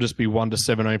 Queensland will just be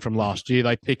 1-17 from last year.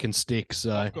 They pick and stick.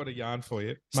 So I've got a yarn for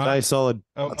you. Stay solid.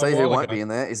 I'll tell you who won't be in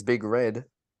there is Big Red.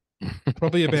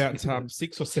 Probably about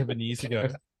 6 or 7 years ago,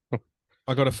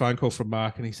 I got a phone call from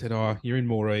Mark and he said, "Oh, you're in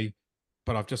Moree,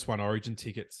 but I've just won Origin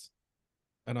tickets."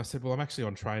 And I said, "Well, I'm actually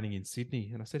on training in Sydney."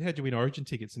 And I said, "How'd you win Origin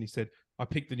tickets?" And he said, "I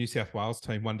picked the New South Wales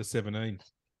team 1-17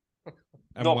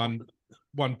 and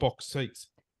won box seats."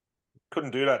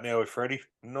 Couldn't do that now with Freddie.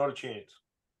 Not a chance.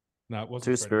 No, it wasn't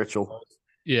Too Freddie. spiritual.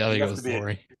 yeah, I think You'd it have was to be-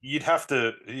 Laurie.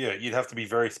 You'd have to be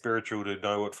very spiritual to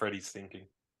know what Freddie's thinking.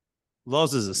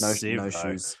 Loz is a No, sieve, no though.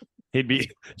 shoes. He'd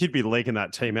be leaking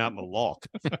that team out in the lock.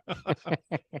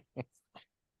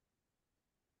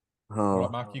 All Oh,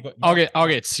 right, Mark, you got. I'll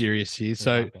get serious here.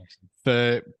 So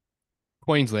for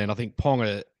Queensland, I think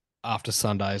Ponga after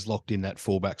Sunday has locked in that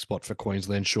fullback spot for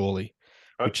Queensland, surely,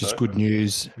 Hope which is so. good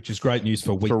news which is great news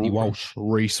for Wheatley Walsh.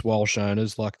 Reece Walsh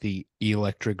owners like the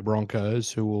Electric Broncos,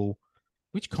 who will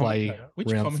Which play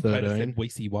commentator round said 13.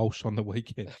 Weesey Walsh on the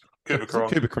weekend? Cooper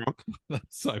Cronk. Cooper Cronk.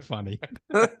 That's so funny.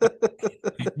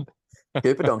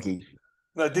 Cooper Donkey.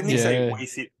 No, didn't he say Yeah.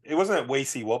 Weesey? It wasn't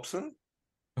Weesey Wobson.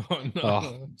 Oh, no.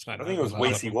 Oh. I think it was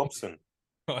Weesey Wobson.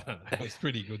 I don't know. It was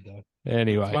pretty good though.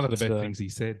 Anyway, It's one of the best so- things he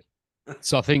said.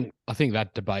 So I think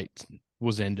that debate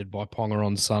was ended by Ponga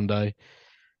on Sunday.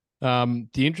 The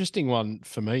interesting one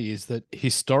for me is that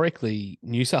historically,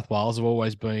 New South Wales have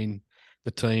always been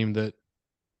the team that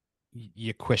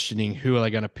you're questioning who are they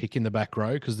going to pick in the back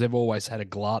row, because they've always had a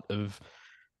glut of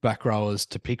back rowers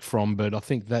to pick from. But I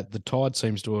think that the tide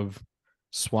seems to have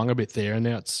swung a bit there, and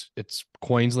now it's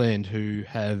Queensland who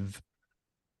have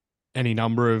any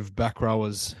number of back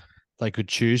rowers they could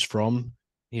choose from.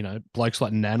 You know, blokes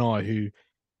like Nanai, who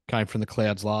came from the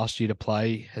Clouds last year to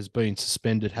play, has been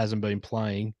suspended, hasn't been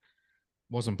playing.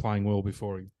 Wasn't playing well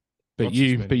before he. But got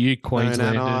you suspended.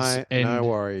 Queenslanders and no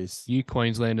worries. you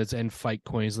Queenslanders and fake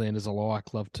Queenslanders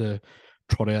alike love to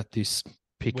trot out this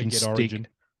pick We and get stick Origin.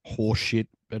 horse shit.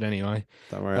 But anyway,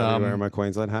 Don't worry, I'll be wearing Um, my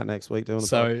Queensland hat next week doing the pod.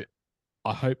 so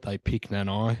I hope they pick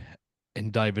Nanai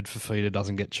and David Fafita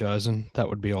doesn't get chosen. That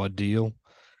would be ideal.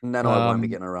 Nanai won't be Um,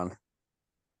 getting a run.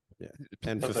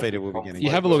 And That's a Fafita good will be comp. getting. You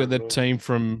Like have a look that at the as well. team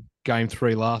from Game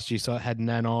 3 last year. So it had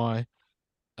Nanai.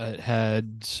 It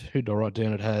had, who did I write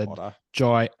down? It had Potter.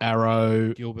 Jai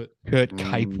Arrow, Gilbert. Kurt Mm.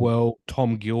 Capewell,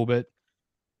 Tom Gilbert.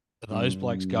 Are those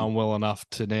blokes Mm. going well enough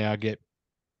to now get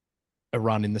a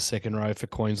run in the second row for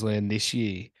Queensland this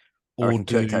year? I Or reckon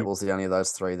Kurt do, Capewell's the only of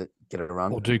those three that get a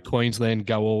run. or do Queensland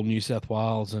go all New South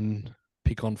Wales and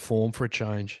pick on form for a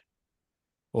change?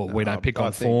 Or we No, don't pick I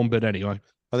on think- form, but anyway.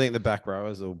 I think the back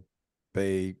rowers will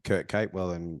be Kurt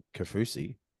Capewell and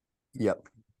Kafusi. Yep.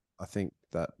 I think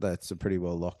that's a pretty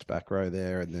well locked back row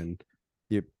there. And then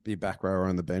your back rower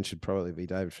on the bench should probably be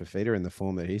David Fafita in the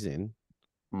form that he's in.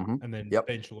 Mm-hmm. And then Yep.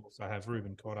 bench will also have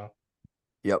Ruben Cotter.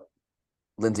 Yep.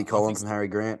 Lindsay I Collins think- and Harry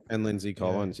Grant. And Lindsay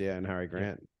Collins, and Harry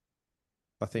Grant.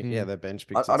 I think, Mm. their bench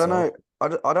I picks don't know.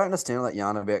 itself. I don't understand that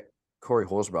yarn about Corey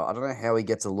Horsburgh. I don't know how he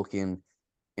gets a look in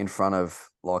front of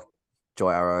like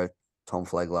Jai Arrow, Tom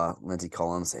Flegler, Lindsay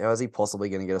Collins. How is he possibly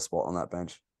going to get a spot on that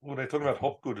bench? Well, they're talking about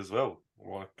Hopgood as well.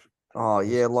 Like, Oh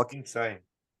yeah, like insane.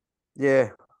 yeah,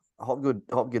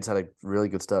 Hopgood's had a really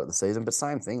good start of the season, but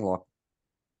same thing. Like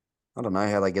I don't know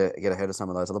how they get ahead of some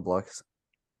of those other blokes.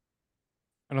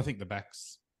 And I think the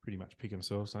backs pretty much pick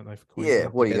themselves, don't they? For Yeah,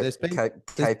 Queensland? what do you Yeah,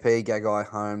 got? there's KP, Gagai,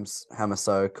 Holmes,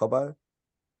 Hamaso, Cobbo.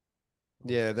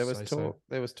 Yeah, there was Say so. talk.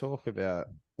 There was talk about.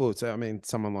 Well, so I mean,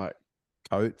 someone like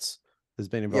Coates has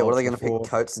been involved. Yeah, what are they going to before. pick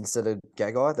Coates instead of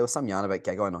Gagai? There was some yarn about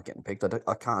Gagai not getting picked. I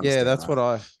can't. Yeah, understand that's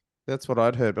that. that's what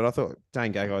I'd heard. But I thought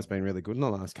Dane Gagai's been really good in the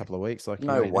last couple of weeks. Like,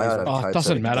 No way I'd have Oh, it Coates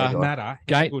doesn't over matter. Gagai. Matter.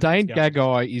 How good Dane is Gardsy?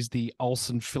 Gagai is the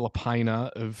Olsen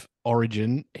Filipina of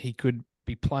Origin. He could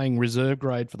be playing reserve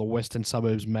grade for the Western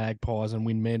Suburbs Magpies and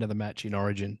win man of the match in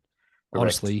Origin. Correct.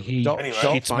 Honestly, he Anyway,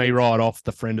 hits me right off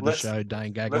the friend of the Let's- show,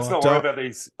 Dane Gagai. Let's not worry about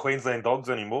these Queensland dogs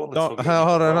anymore. Let's talk about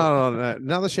Hold on, New South hold on.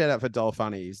 Another shout out for Dol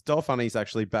Funnies. Dol Funnies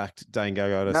actually backed Dane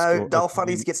Gagai to No, score. Dale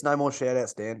Funnies gets no more shout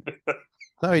outs, Dan.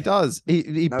 No, he does. He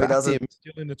No, he backed doesn't. him.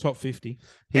 Still in the top 50.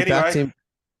 He Anyway.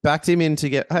 backed him in to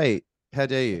get. Hey, how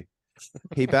dare you?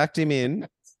 He backed him in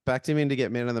to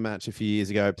get man of the match a few years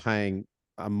ago, paying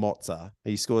a mozza.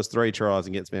 He scores 3 tries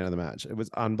and gets man of the match. It was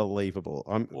unbelievable.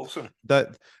 Awesome.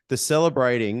 That the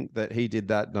celebrating that he did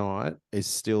that night is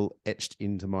still etched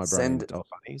into my brain. Send- Dol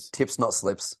Funnies. Tips, not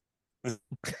slips.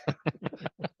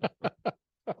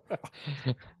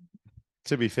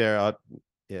 To be fair, I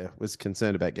was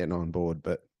concerned about getting on board,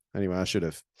 but anyway, I should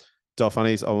have. Dol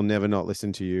Funnies, I will never not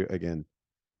listen to you again.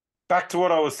 Back to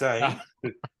what I was saying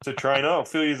to Trainor. I'll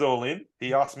fill you all in.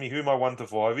 He asked me who my 1 to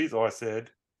 5 is. I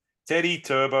said Teddy,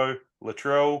 Turbo,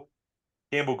 Latrell,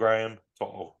 Campbell Graham,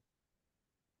 Toto.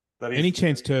 That is, Any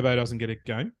chance Turbo doesn't get a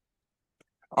game?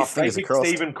 Oh, if they fingers pick crossed.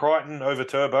 Stephen Crichton over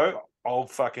Turbo, I'll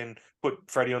fucking put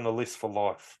Freddie on the list for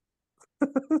life.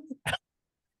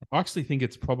 I actually think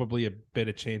it's probably a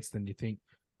better chance than you think.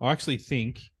 I actually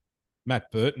think Matt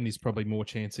Burton is probably more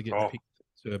chance of getting picked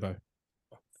than Turbo.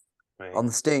 Man. On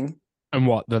the sting. And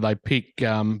what? Do they pick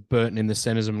Burton in the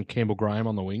centres and Campbell Graham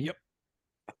on the wing? Yep.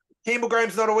 Campbell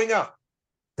Graham's not a winger.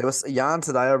 There was a yarn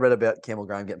today I read about Campbell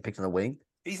Graham getting picked on the wing.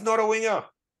 He's not a winger. I'll have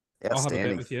a bet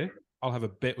Outstanding. with you. I'll have a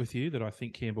bet with you that I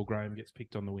think Campbell Graham gets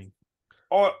picked on the wing.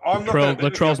 I'm not gonna bet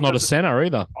with Latrell's you not a because centre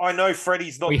either. I know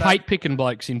Freddie's not We that hate picking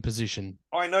blokes in position.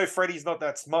 I know Freddie's not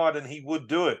that smart and he would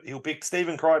do it. He'll pick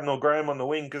Stephen Crichton or Graham on the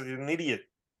wing because he's an idiot.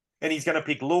 And he's going to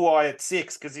pick Luai at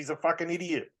 6 because he's a fucking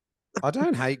idiot. I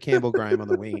don't hate Campbell Graham on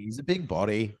the wing. He's a big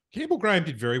body. Campbell Graham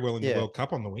did very well in Yeah. the World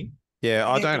Cup on the wing. Yeah,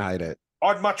 I Yeah, don't but- hate it.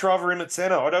 I'd much rather him at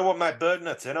centre. I don't want Matt Burton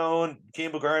at centre. I want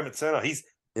Campbell Graham at centre. Is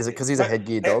it because he's a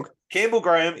headgear dog? Campbell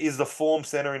Graham is the form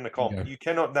centre in the comp. Yeah. You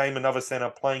cannot name another centre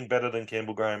playing better than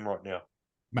Campbell Graham right now.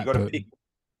 Matt You got to Burton. pick.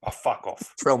 Oh, fuck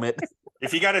off. Trell Mitt.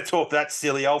 If you're going to talk that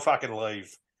silly, I'll fucking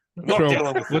leave. I'm not Latrell-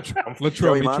 dealing with it. Latrell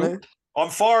Joey Mitchell. Manu. I'm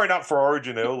firing up for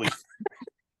Origin early.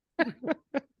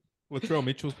 Latrell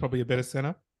Mitchell's probably a better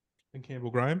centre than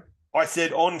Campbell Graham. I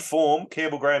said on form,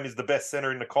 Campbell Graham is the best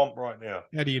centre in the comp right now.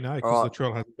 How do you know? All Because right.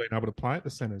 Latrell hasn't been able to play at the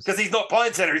centres. Because he's not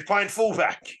playing centre, he's playing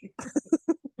fullback.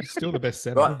 He's still the best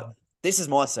centre. Right. This is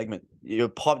my segment. You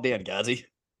pipe down, Gardsy.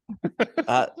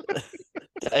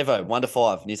 Davo, 1 to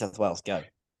 5, New South Wales, go.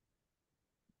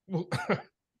 Well,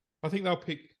 I think they'll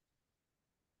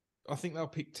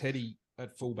pick Teddy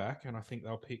at fullback, and I think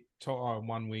they'll pick To'o on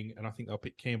one wing, and I think they'll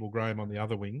pick Campbell Graham on the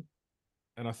other wing,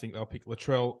 and I think they'll pick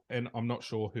Latrell, and I'm not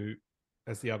sure who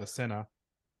as the other centre.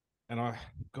 And I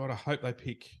hope they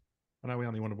pick. I know we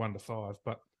only wanted 1 to 5,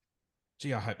 but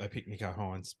gee, I hope they pick Nico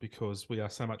Hines because we are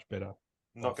so much better.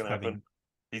 Not off going to having- happen.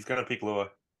 He's going to pick Luai.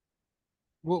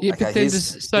 Well, Yeah, Okay, but then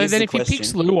here's then the if he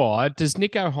picks question. Luai, does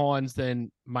Nico Hines then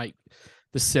make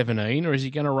the 17, or is he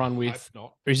going to run I with? hope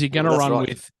not. Or is he going to That's run right.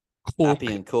 with Cook Appy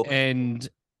and Cook. and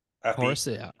Appy. Horace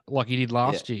out like he did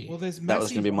last year. Well, there's That was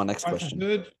gonna be my next I've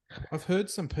question. I've heard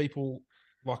some people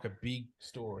like a big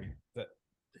story that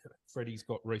Freddie's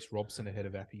got Reece Robson ahead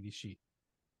of Appy this year.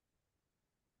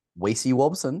 Weesey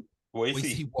Wobson. Weesey.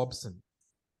 Weesey Wobson.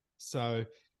 So,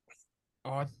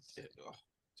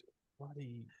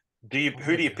 bloody.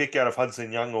 Who do you pick out of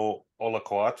Hudson Young or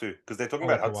Olakoatu? Because they're talking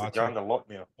about Hudson Olakau'atu. Young a lot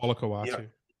now. Olakau'atu. Yeah.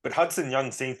 But Hudson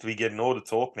Young seems to be getting all the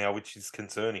talk now, which is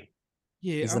concerning.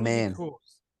 Yeah, He's the man.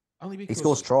 Only He because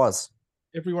scores tries.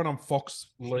 everyone on Fox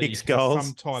League Kicks has goals,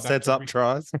 some tie back sets to up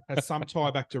tries. has some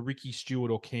tie back to Ricky Stewart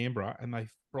or Canberra, and they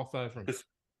froth over him. Because-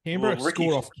 Canberra well, Ricky-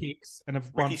 score off kicks and have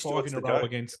won Ricky 5 Stewart's in a the row goat.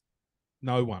 against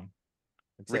no one,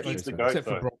 Ricky's the Except goat, except for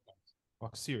though. Broncos.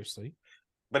 Like seriously,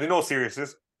 But in all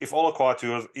seriousness, if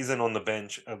Olakoatu isn't on the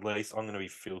bench, at least, I'm going to be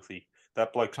filthy.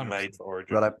 That bloke's 100%. made for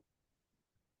Origin. Righto.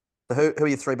 So who are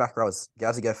your 3 back rowers?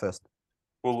 Gardsy, go first.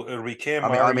 Well, it'll be Cam I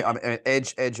Murray. mean,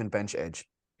 edge, and bench edge.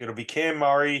 It'll be Cam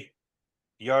Murray.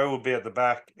 Yo will be at the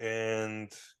back,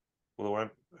 and well, it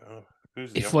won't.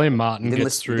 Who's the If other Liam one? Martin You didn't gets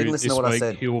listen- you through didn't listen this to what I week,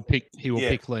 said. he will pick He'll Liam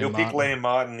pick Martin. Liam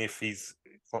Martin if he's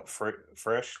not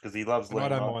fresh because he loves and I Liam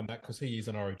don't Martin. mind that because he is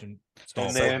an Origin style.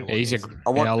 And then- player. He's a, I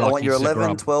want, yeah, I like want your he's a 11,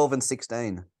 grub. 12, and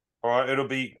 16. All right, it'll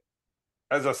be,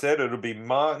 as I said, it'll be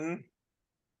Martin,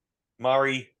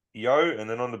 Murray, Yo, and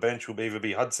then on the bench will either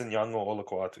be Hudson Young or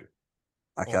Olakoatu.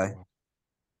 Okay.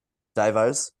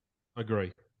 Davo's.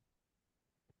 Agree.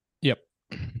 Yep.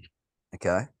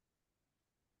 Okay.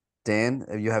 Dan,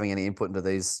 are you having any input into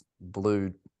these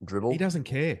blue dribble? He doesn't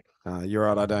care. You're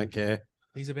right. I don't care.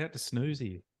 He's about to snooze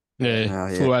here. Yeah,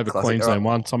 Oh, flew yeah, over classic. Queensland Alright.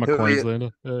 once. I'm a Who are you-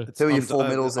 Queenslander. Yeah. Who are your I'm- 4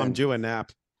 middles I'm and due a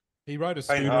nap. He rode a Hey,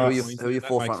 scooter. who are in your- who are Queensland, your that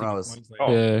 4 makes front him a rowers? Queenslander.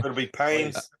 Oh, Yeah. it'll be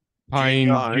Payne, Please. Payne,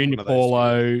 Junior, one Junior of those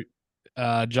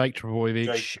Paulo, Jake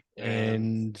Trebojevic, Jake,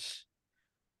 and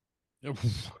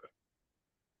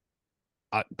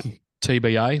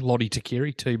TBA, Lottie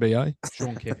Takiri, TBA.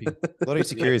 Sean Kepi. Lottie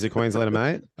Security is a Queenslander,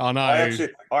 mate. I know. I actually,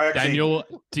 Daniel,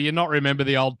 do you not remember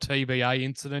the old TBA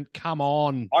incident? Come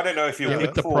on. I don't know if he'll Get pick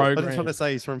with the four. I just program. want to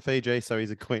say he's from Fiji, so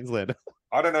he's a Queenslander.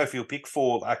 I don't know if he'll pick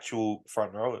 4 actual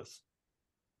front rowers.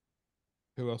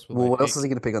 Who else will Well, they what else pick? is he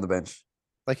going to pick on the bench?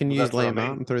 They can Well, use that's what I Liam mean.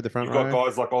 Martin through the front You've got row.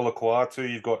 guys like Olakoatu,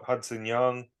 you've got Hudson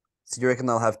Young, So you reckon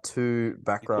they'll have 2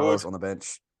 back You could. rowers on the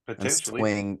bench and potentially.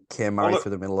 swing Cam Murray Ola-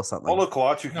 through the middle or something?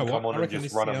 Olakoatu You can know what? come on I and reckon just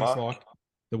this run a sounds mark. like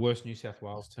the worst New South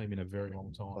Wales team in a very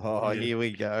long time. Oh, Yeah. here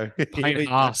we go. Payne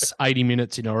us 80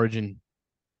 minutes in Origin.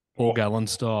 Paul Gallen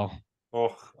style.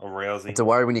 Oh, a rousing. It's a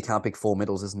worry when you can't pick 4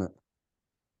 middles, isn't it?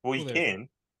 Well, you Well, can,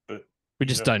 but We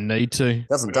just Yeah. don't need to.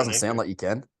 Doesn't don't need sound to. like you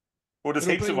can. well, there's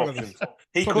It'll heaps be of one of the- options.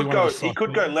 He probably could one of go. the He could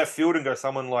go cycling- left field and go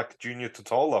someone like Junior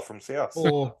Totola from South.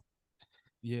 Or,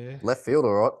 yeah. Left field,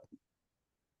 all right.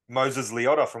 Moses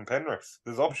Liotta from Penrith.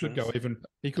 There's He options.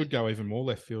 could go even more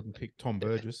left field and pick Tom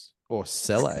Burgess. Or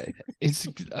Sele.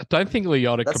 I don't think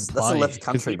Liotta can That's a play. left 'cause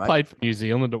country, he mate. played for New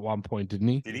Zealand at one point, didn't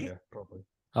he? Did he? Yeah, probably.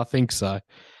 I think so.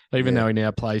 Even Yeah. though he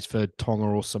now plays for Tonga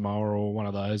or Samoa or one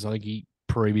of those, I think he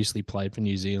previously played for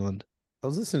New Zealand. I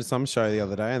was listening to some show the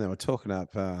other day and they were talking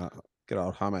up good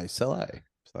old Jaime Sele.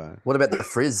 So What about the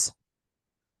Frizz?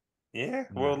 Yeah.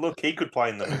 Well, look, he could play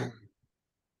in the middle.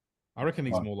 I reckon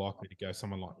he's more likely to go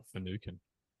someone like Finucane.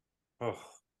 Oh.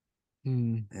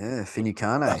 Yeah,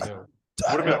 Finucane. So,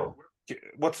 What about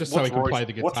what's just so he can Royce- play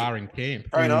the what's- guitar in camp.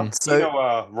 Trainer, So- do you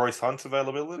know Royce Hunt's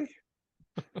availability?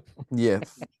 Yeah.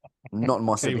 Not in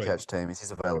my Kiwi. Supercoach team. It's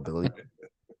his availability.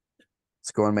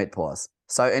 Score and meat pies.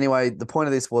 So anyway, the point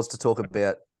of this was to talk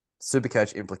about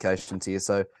Supercoach implications here.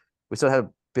 So we sort of had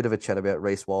a bit of a chat about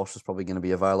Reece Walsh is probably going to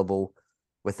be available.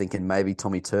 We're thinking maybe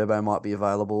Tommy Turbo might be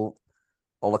available.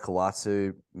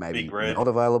 Olakoatu maybe Big Red. not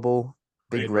available.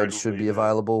 Big Big Red Red will should be be there.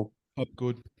 available.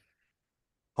 Hopgood.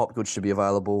 Hopgood should be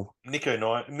available. Nico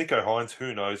Hines,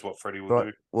 who knows what Freddie will Right.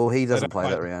 do? Well, he doesn't don't play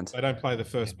play- that round. They don't play the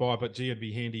first bye, but gee, it'd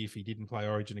be handy if he didn't play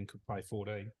Origin and could play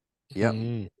 14. Yep.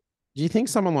 do you think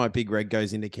someone like Big Red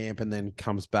goes into camp and then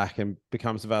comes back and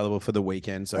becomes available for the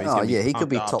weekend? So he's Oh gonna yeah, he could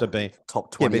be pumped after top being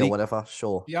top 20 but or he- whatever.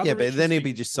 Sure. The Yeah, other but then he'd be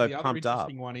interesting- just so the other pumped up.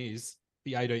 interesting one is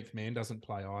the 18th man doesn't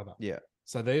play either. Yeah.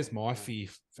 So there's my fear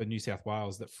for New South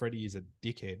Wales that Freddie is a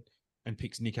dickhead and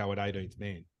picks Nico at 18th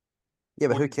man. Yeah,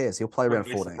 but who Wouldn't- cares? He'll play around wouldn't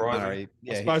be 14. surprised. No, he- I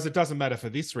yeah, suppose it doesn't matter for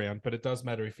this round, but it does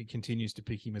matter if he continues to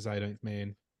pick him as 18th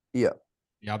man. Yeah.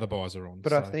 The other buys are on. But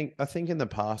so. I think in the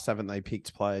past, haven't they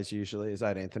picked players usually as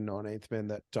 18th and 19th men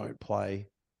that don't play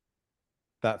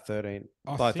that 13th?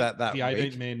 I like think that the 18th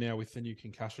week? man now with the new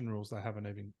concussion rules, they haven't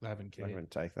I cared.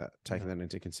 haven't taken that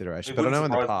into consideration. It But I know wouldn't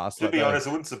in the surprise- past, to like be they- honest, it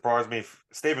wouldn't surprise me if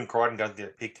Stephen Crichton doesn't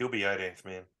get picked. He'll be 18th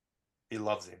man. He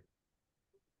loves him.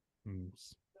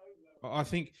 I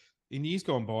think in years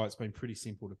gone by, it's been pretty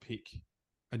simple to pick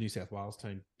a New South Wales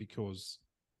team because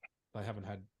they haven't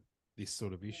had this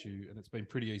sort of issue, and it's been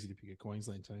pretty easy to pick a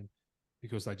Queensland team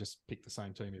because they just pick the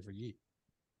same team every year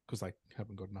because they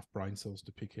haven't got enough brain cells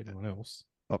to pick anyone else.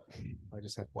 Oh. They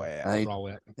just have to Hey, roll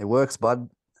out. It works, bud.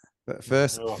 But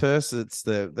first, it's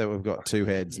that we've got two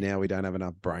heads. Now we don't have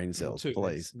enough brain cells. Two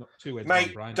Please, heads, not two heads,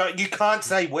 Mate, one brain. you can't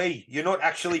say we. You're not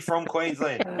actually from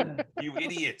Queensland. You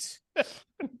idiots.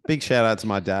 big shout out to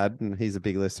my dad, and he's a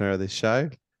big listener of this show.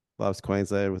 Loves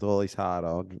Queensland with all his heart,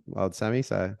 old Sammy.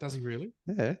 So Does he really?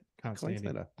 yeah, Can't stand him.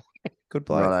 Queenslander. Good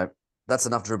play. Righto. That's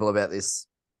enough dribble about this.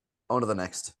 On to the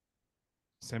next.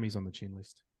 Sammy's on the chin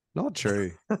list. Not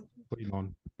true. Put him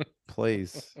on.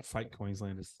 Please. Fake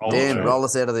Queenslanders. Oh, Dan, no. roll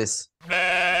us out of this.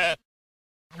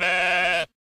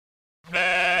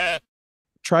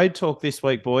 Trade talk this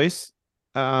week, boys.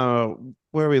 Where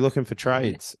are we looking for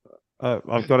trades?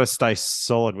 I've got to stay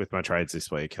solid with my trades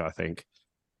this week, I think.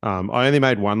 I only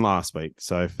made one last week.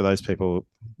 So for those people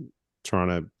trying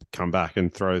to come back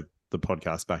and throw the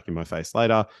podcast back in my face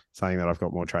later, saying that I've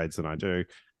got more trades than I do,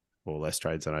 or less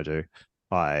trades than I do,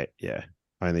 I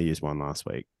only used one last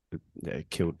week. It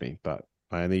killed me, but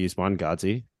I only used one,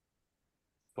 Gardsy.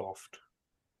 Soft.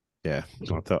 Yeah,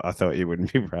 I thought you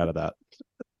wouldn't be proud of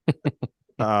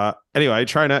that. Anyway,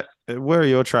 Trainor, where are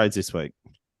your trades this week?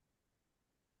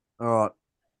 All right.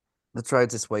 The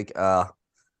trades this week are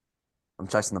I'm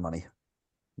chasing the money.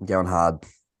 I'm going hard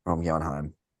or I'm going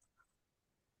home.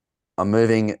 I'm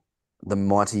moving the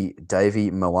mighty Davey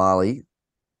Moali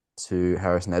to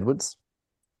Harrison Edwards.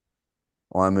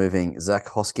 I'm moving Zach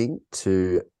Hosking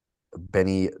to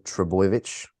Benny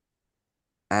Trebojevic.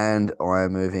 And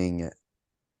I'm moving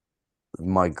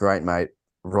my great mate,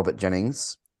 Robert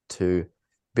Jennings, to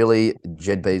Billy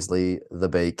Jed Beasley, the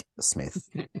Beak Smith.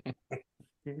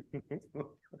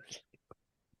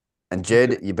 And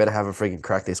Jed, you better have a freaking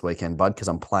crack this weekend, bud, because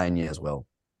I'm playing you as well.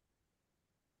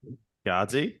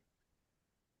 Gardsy?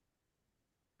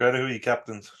 Go to who your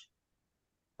captains.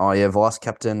 Oh, yeah, vice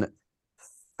captain,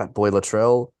 Fat Boy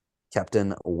Latrell,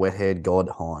 captain, Wet-Haired God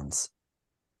Hines.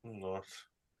 Nice.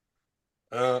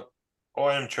 I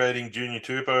am trading Junior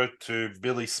Tupou to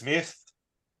Billy Smith.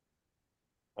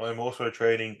 I am also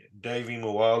trading Davey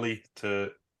Moali to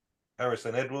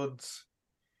Harrison Edwards.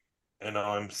 And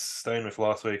I'm staying with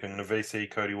last week. I'm going to VC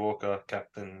Cody Walker,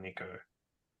 Captain Nico,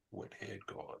 Wet-Haired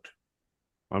God.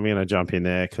 I'm going to jump in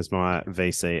there because my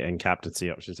VC and captaincy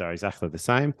options are exactly the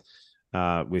same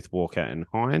with Walker and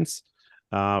Hines.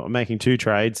 I'm making two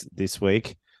trades this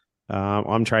week.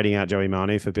 I'm trading out Joey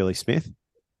Manu for Billy Smith.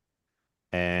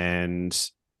 And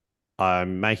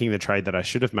I'm making the trade that I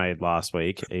should have made last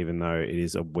week, even though it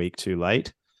is a week too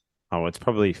late. Oh, it's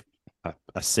probably half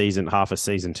a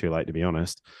season too late, to be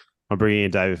honest. I'm bringing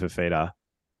in David Fafita.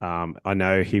 I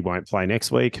know he won't play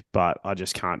next week, but I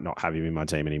just can't not have him in my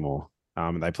team anymore.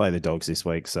 They play the Dogs this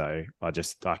week, so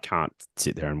I can't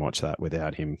sit there and watch that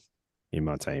without him in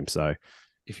my team. So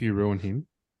If you ruin him,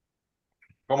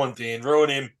 Come on, Dan, ruin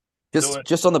him.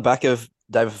 Just on the back of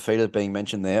David Fafita being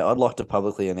mentioned there, I'd like to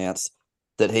publicly announce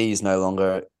that he is no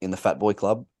longer in the Fat Boy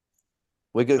Club.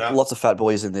 We got lots of fat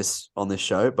boys on this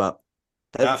show, but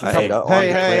David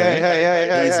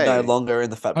Fafita, he's no longer in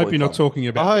the Fat Boy hope you're Club. not talking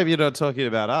about. I hope you're not talking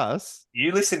about us.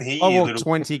 You listen here, I you walked little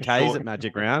 20 Ks at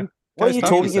Magic Round. What are you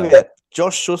talking about?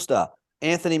 Josh Schuster,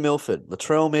 Anthony Milford,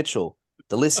 Latrell Mitchell.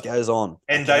 The list goes on.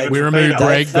 And David We Fafita. removed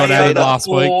Greg, got They added are the last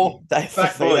week. four David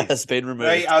fat Fafita boys. has been removed.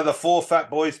 They are the four fat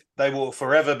boys. They will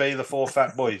forever be the four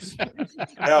fat boys.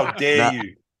 How dare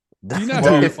you? Do you know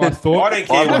who I thought? I don't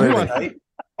care I'm what you removing. say.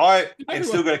 I am who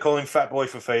still I- going to call him Fat Boy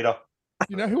Fafita.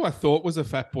 You know who I thought was a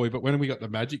fat boy, but when we got the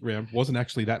Magic Round, wasn't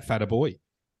actually that fat a boy.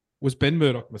 Was Ben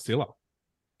Murdoch-Masila.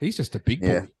 He's just a big boy.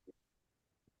 Yeah.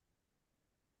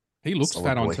 He looks Solid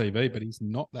fat on boy. TV, but he's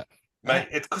not that. Mate,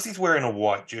 it's because he's wearing a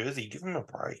white jersey. Give him a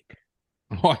break.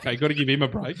 Okay, got to give him a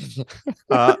break.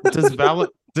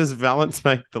 Does Valence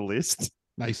make the list?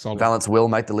 No, solid. Valence will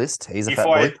make the list. He's a If fat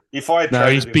I boy. traded No,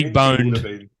 he's him big in, he boned. would have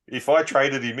been. If I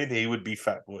traded him in, he would be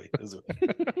Fat Boy.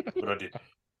 But I did.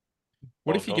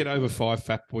 What if you get over 5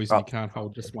 fat boys and you Oh. can't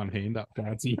hold just one hand up,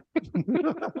 Gardsy?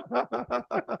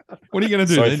 What are you going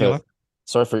to do then? You're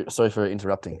Sorry for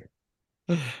interrupting.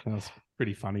 That's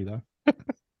pretty funny, though.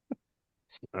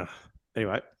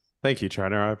 Anyway, thank you,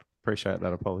 Trainer. I appreciate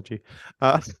that apology.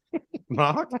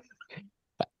 Mark?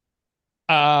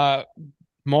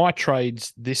 My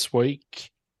trades this week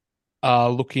are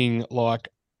looking like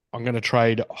I'm going to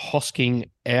trade Hosking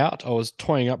out. I was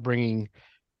toying up bringing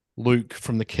Luke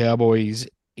from the Cowboys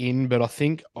in, but I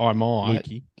think I might.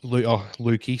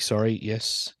 Lukey, sorry,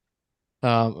 yes.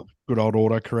 Good old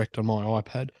autocorrect on my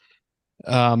iPad.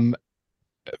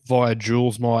 via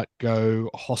Jules might go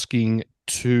Hosking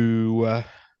to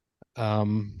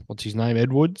what's his name,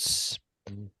 Edwards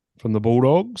from the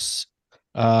Bulldogs.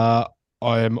 I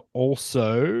am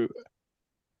also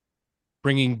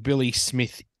bringing Billy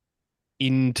Smith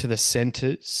into the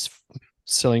centres,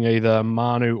 selling either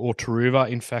Manu or Taruva.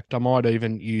 In fact, I might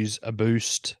even use a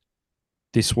boost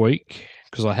this week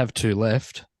because I have 2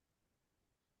 left.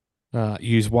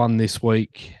 Use one this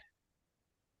week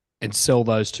and sell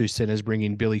those 2 centres, bring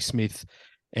in Billy Smith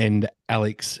and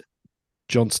Alex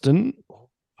Johnston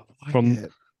from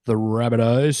the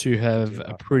Rabbitohs, who have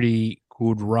a pretty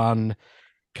good run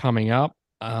coming up.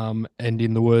 And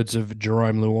in the words of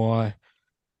Jerome Luai,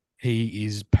 he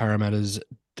is Parramatta's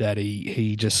daddy.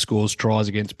 He just scores tries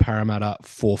against Parramatta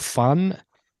for fun.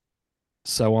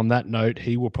 So on that note,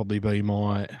 he will probably be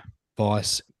my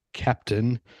vice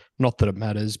captain. Not that it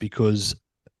matters, because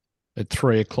at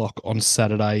 3:00 on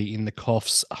Saturday in the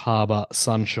Coffs Harbour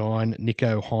Sunshine,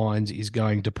 Nico Hines is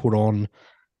going to put on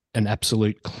an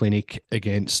absolute clinic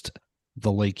against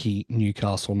the leaky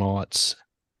Newcastle Knights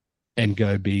and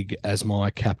go big as my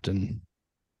captain.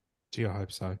 Gee, I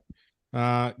hope so.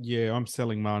 Yeah, I'm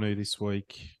selling Manu this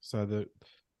week. So the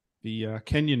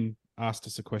Kenyan asked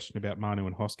us a question about Manu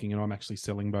and Hosking, and I'm actually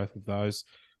selling both of those.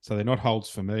 So they're not holds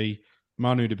for me.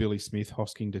 Manu to Billy Smith,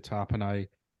 Hosking to Tarpanay.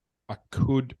 I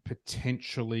could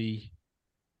potentially,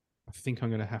 I think I'm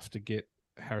going to have to get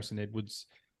Harrison Edwards.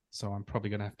 So I'm probably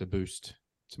going to have to boost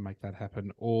to make that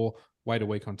happen, or wait a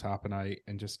week on Tarpanay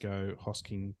and just go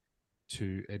Hosking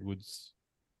to Edwards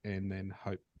and then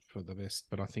hope for the best.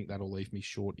 But I think that'll leave me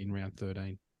short in round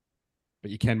 13.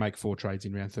 But you can make 4 trades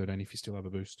in round 13 if you still have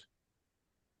a boost.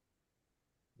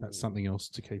 That's something else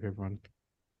to keep everyone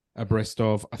abreast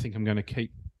of. I think I'm going to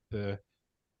keep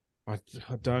I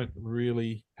don't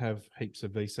really have heaps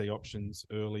of VC options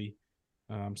early.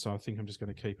 So I think I'm just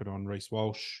going to keep it on Reece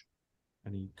Walsh.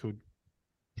 And he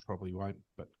probably won't,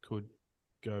 but could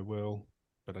go well.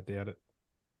 But I doubt it.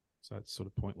 So it's sort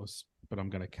of pointless. But I'm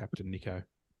going to captain Nico.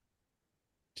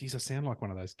 Geez, I sound like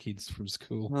one of those kids from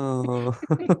school. Oh.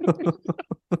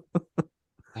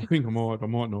 I think I might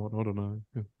not. I don't know.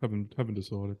 Haven't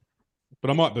decided.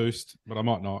 But I might boost, but I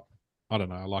might not. I don't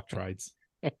know. I like trades.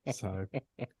 So,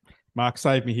 Mark,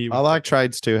 save me here. I like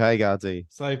trades too. Hey, Gardsy.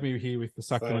 Save me here with the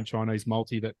Succulent Chinese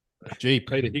multi that,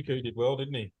 Peter Hickey did well,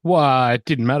 didn't he? Well, it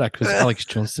didn't matter because Alex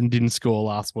Johnston didn't score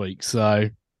last week. So,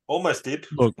 Almost did.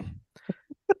 look.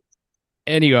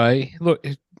 Anyway, look.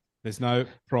 There's no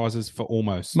prizes for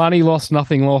almost. Money lost,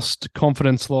 nothing lost,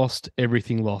 confidence lost,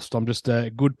 everything lost. I'm just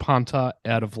a good punter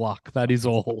out of luck. That is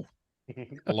all.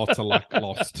 Lots of luck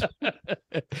lost.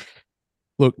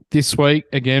 Look, this week,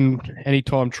 again,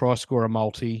 anytime try score a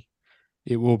multi,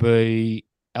 it will be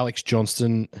Alex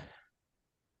Johnston,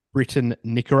 Britton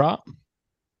Nickera,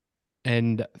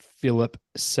 and Philip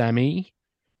Sammy,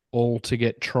 all to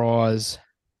get tries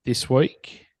this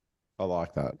week. I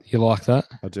like that. You like that?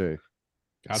 I do.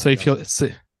 See if you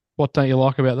see, what don't you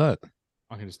like about that?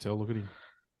 I can just tell. Look at him.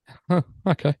 Huh,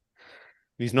 okay.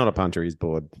 He's not a punter. He's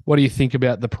bored. What do you think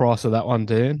about the price of that one,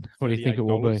 Dan? What do you think it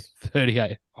will be? $38.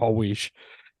 38. I wish.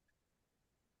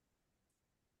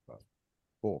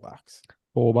 $4.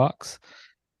 $4.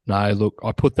 No, look,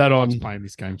 I put that I on. was playing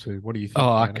this game too. What do you think?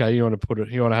 Oh, Hannah? okay. You want to put it?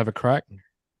 You want to have a crack?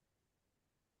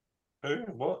 Who?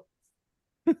 What?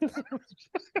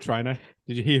 Trainer.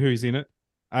 Did you hear who's in it?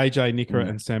 AJ, Nickera,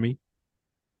 and Sammy.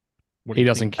 What do He you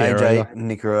doesn't think? care. AJ, Either.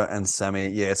 Nickera, and Sammy.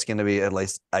 Yeah, it's going to be at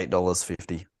least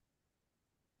 $8.50.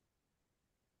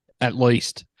 At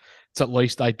least it's at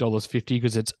least $8.50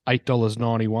 because it's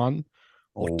 $8.91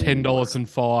 or Oh.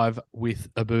 $10.05 with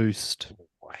a boost.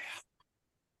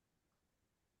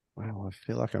 Wow, I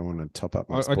feel like I want to top up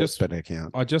my I sports just- bet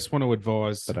account. I just want to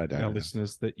advise But I don't our know.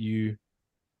 listeners that you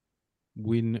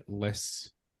win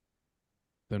less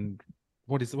than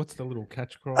what's the little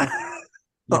catch cry?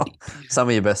 Oh, some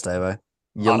of your best, Davo.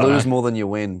 You I don't lose know. more than you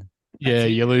win. Yeah,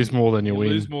 you lose more than you win.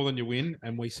 lose more than you win,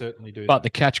 and we certainly do. But the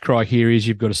catch cry here is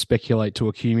you've got to speculate to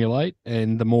accumulate,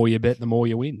 and the more you bet, the more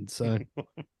you win. So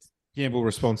gamble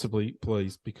responsibly,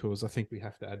 please, because I think we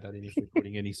have to add that in if we're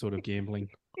putting any sort of gambling.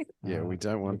 Yeah, we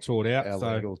don't want sort out. our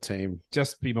So legal team.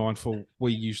 just be mindful.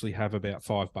 We usually have about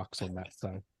 $5 on that,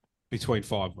 so between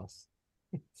 5 of us.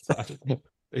 So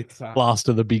it's last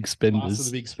of the big last spenders. of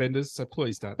the big spenders. So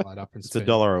please don't load up and It's spend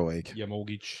 $1 a week. your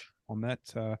mortgage on that,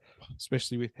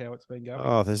 especially with how it's been going.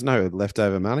 Oh, there's no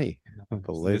leftover money. There's no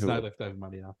Unbelievable. leftover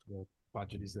money after the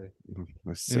budget, is there?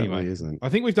 There certainly Anyway. isn't. I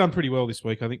think we've done pretty well this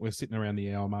week. I think we're sitting around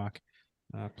the hour mark.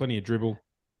 Plenty of dribble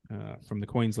from the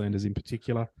Queenslanders in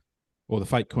particular, or the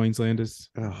fake Queenslanders.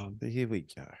 Oh, here we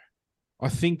go. I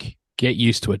think Get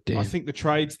used to it, Dan. I think the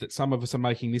trades that some of us are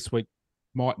making this week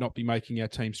might not be making our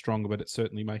team stronger, but it's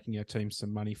certainly making our team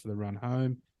some money for the run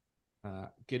home.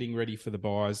 Getting ready for the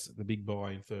buys, the big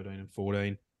buy in 13 and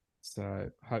 14.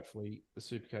 So hopefully the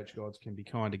Supercoach gods can be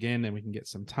kind again and we can get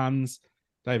some tons.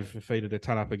 David Fafita to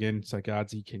ton up again so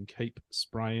Gardsy can keep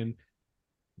spraying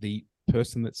the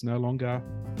person that's no longer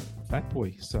Fat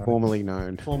Boy. So Formerly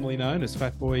known as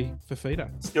Fat Boy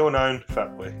Fafita. Still known,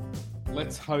 Fat Boy.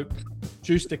 Let's hope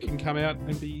Schuster can come out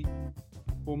and be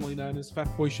formerly known as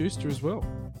Fat Boy Schuster as well,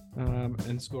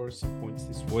 and score us some points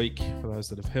this week for those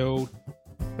that have held.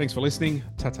 Thanks for listening.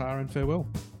 Ta-ta and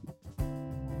farewell.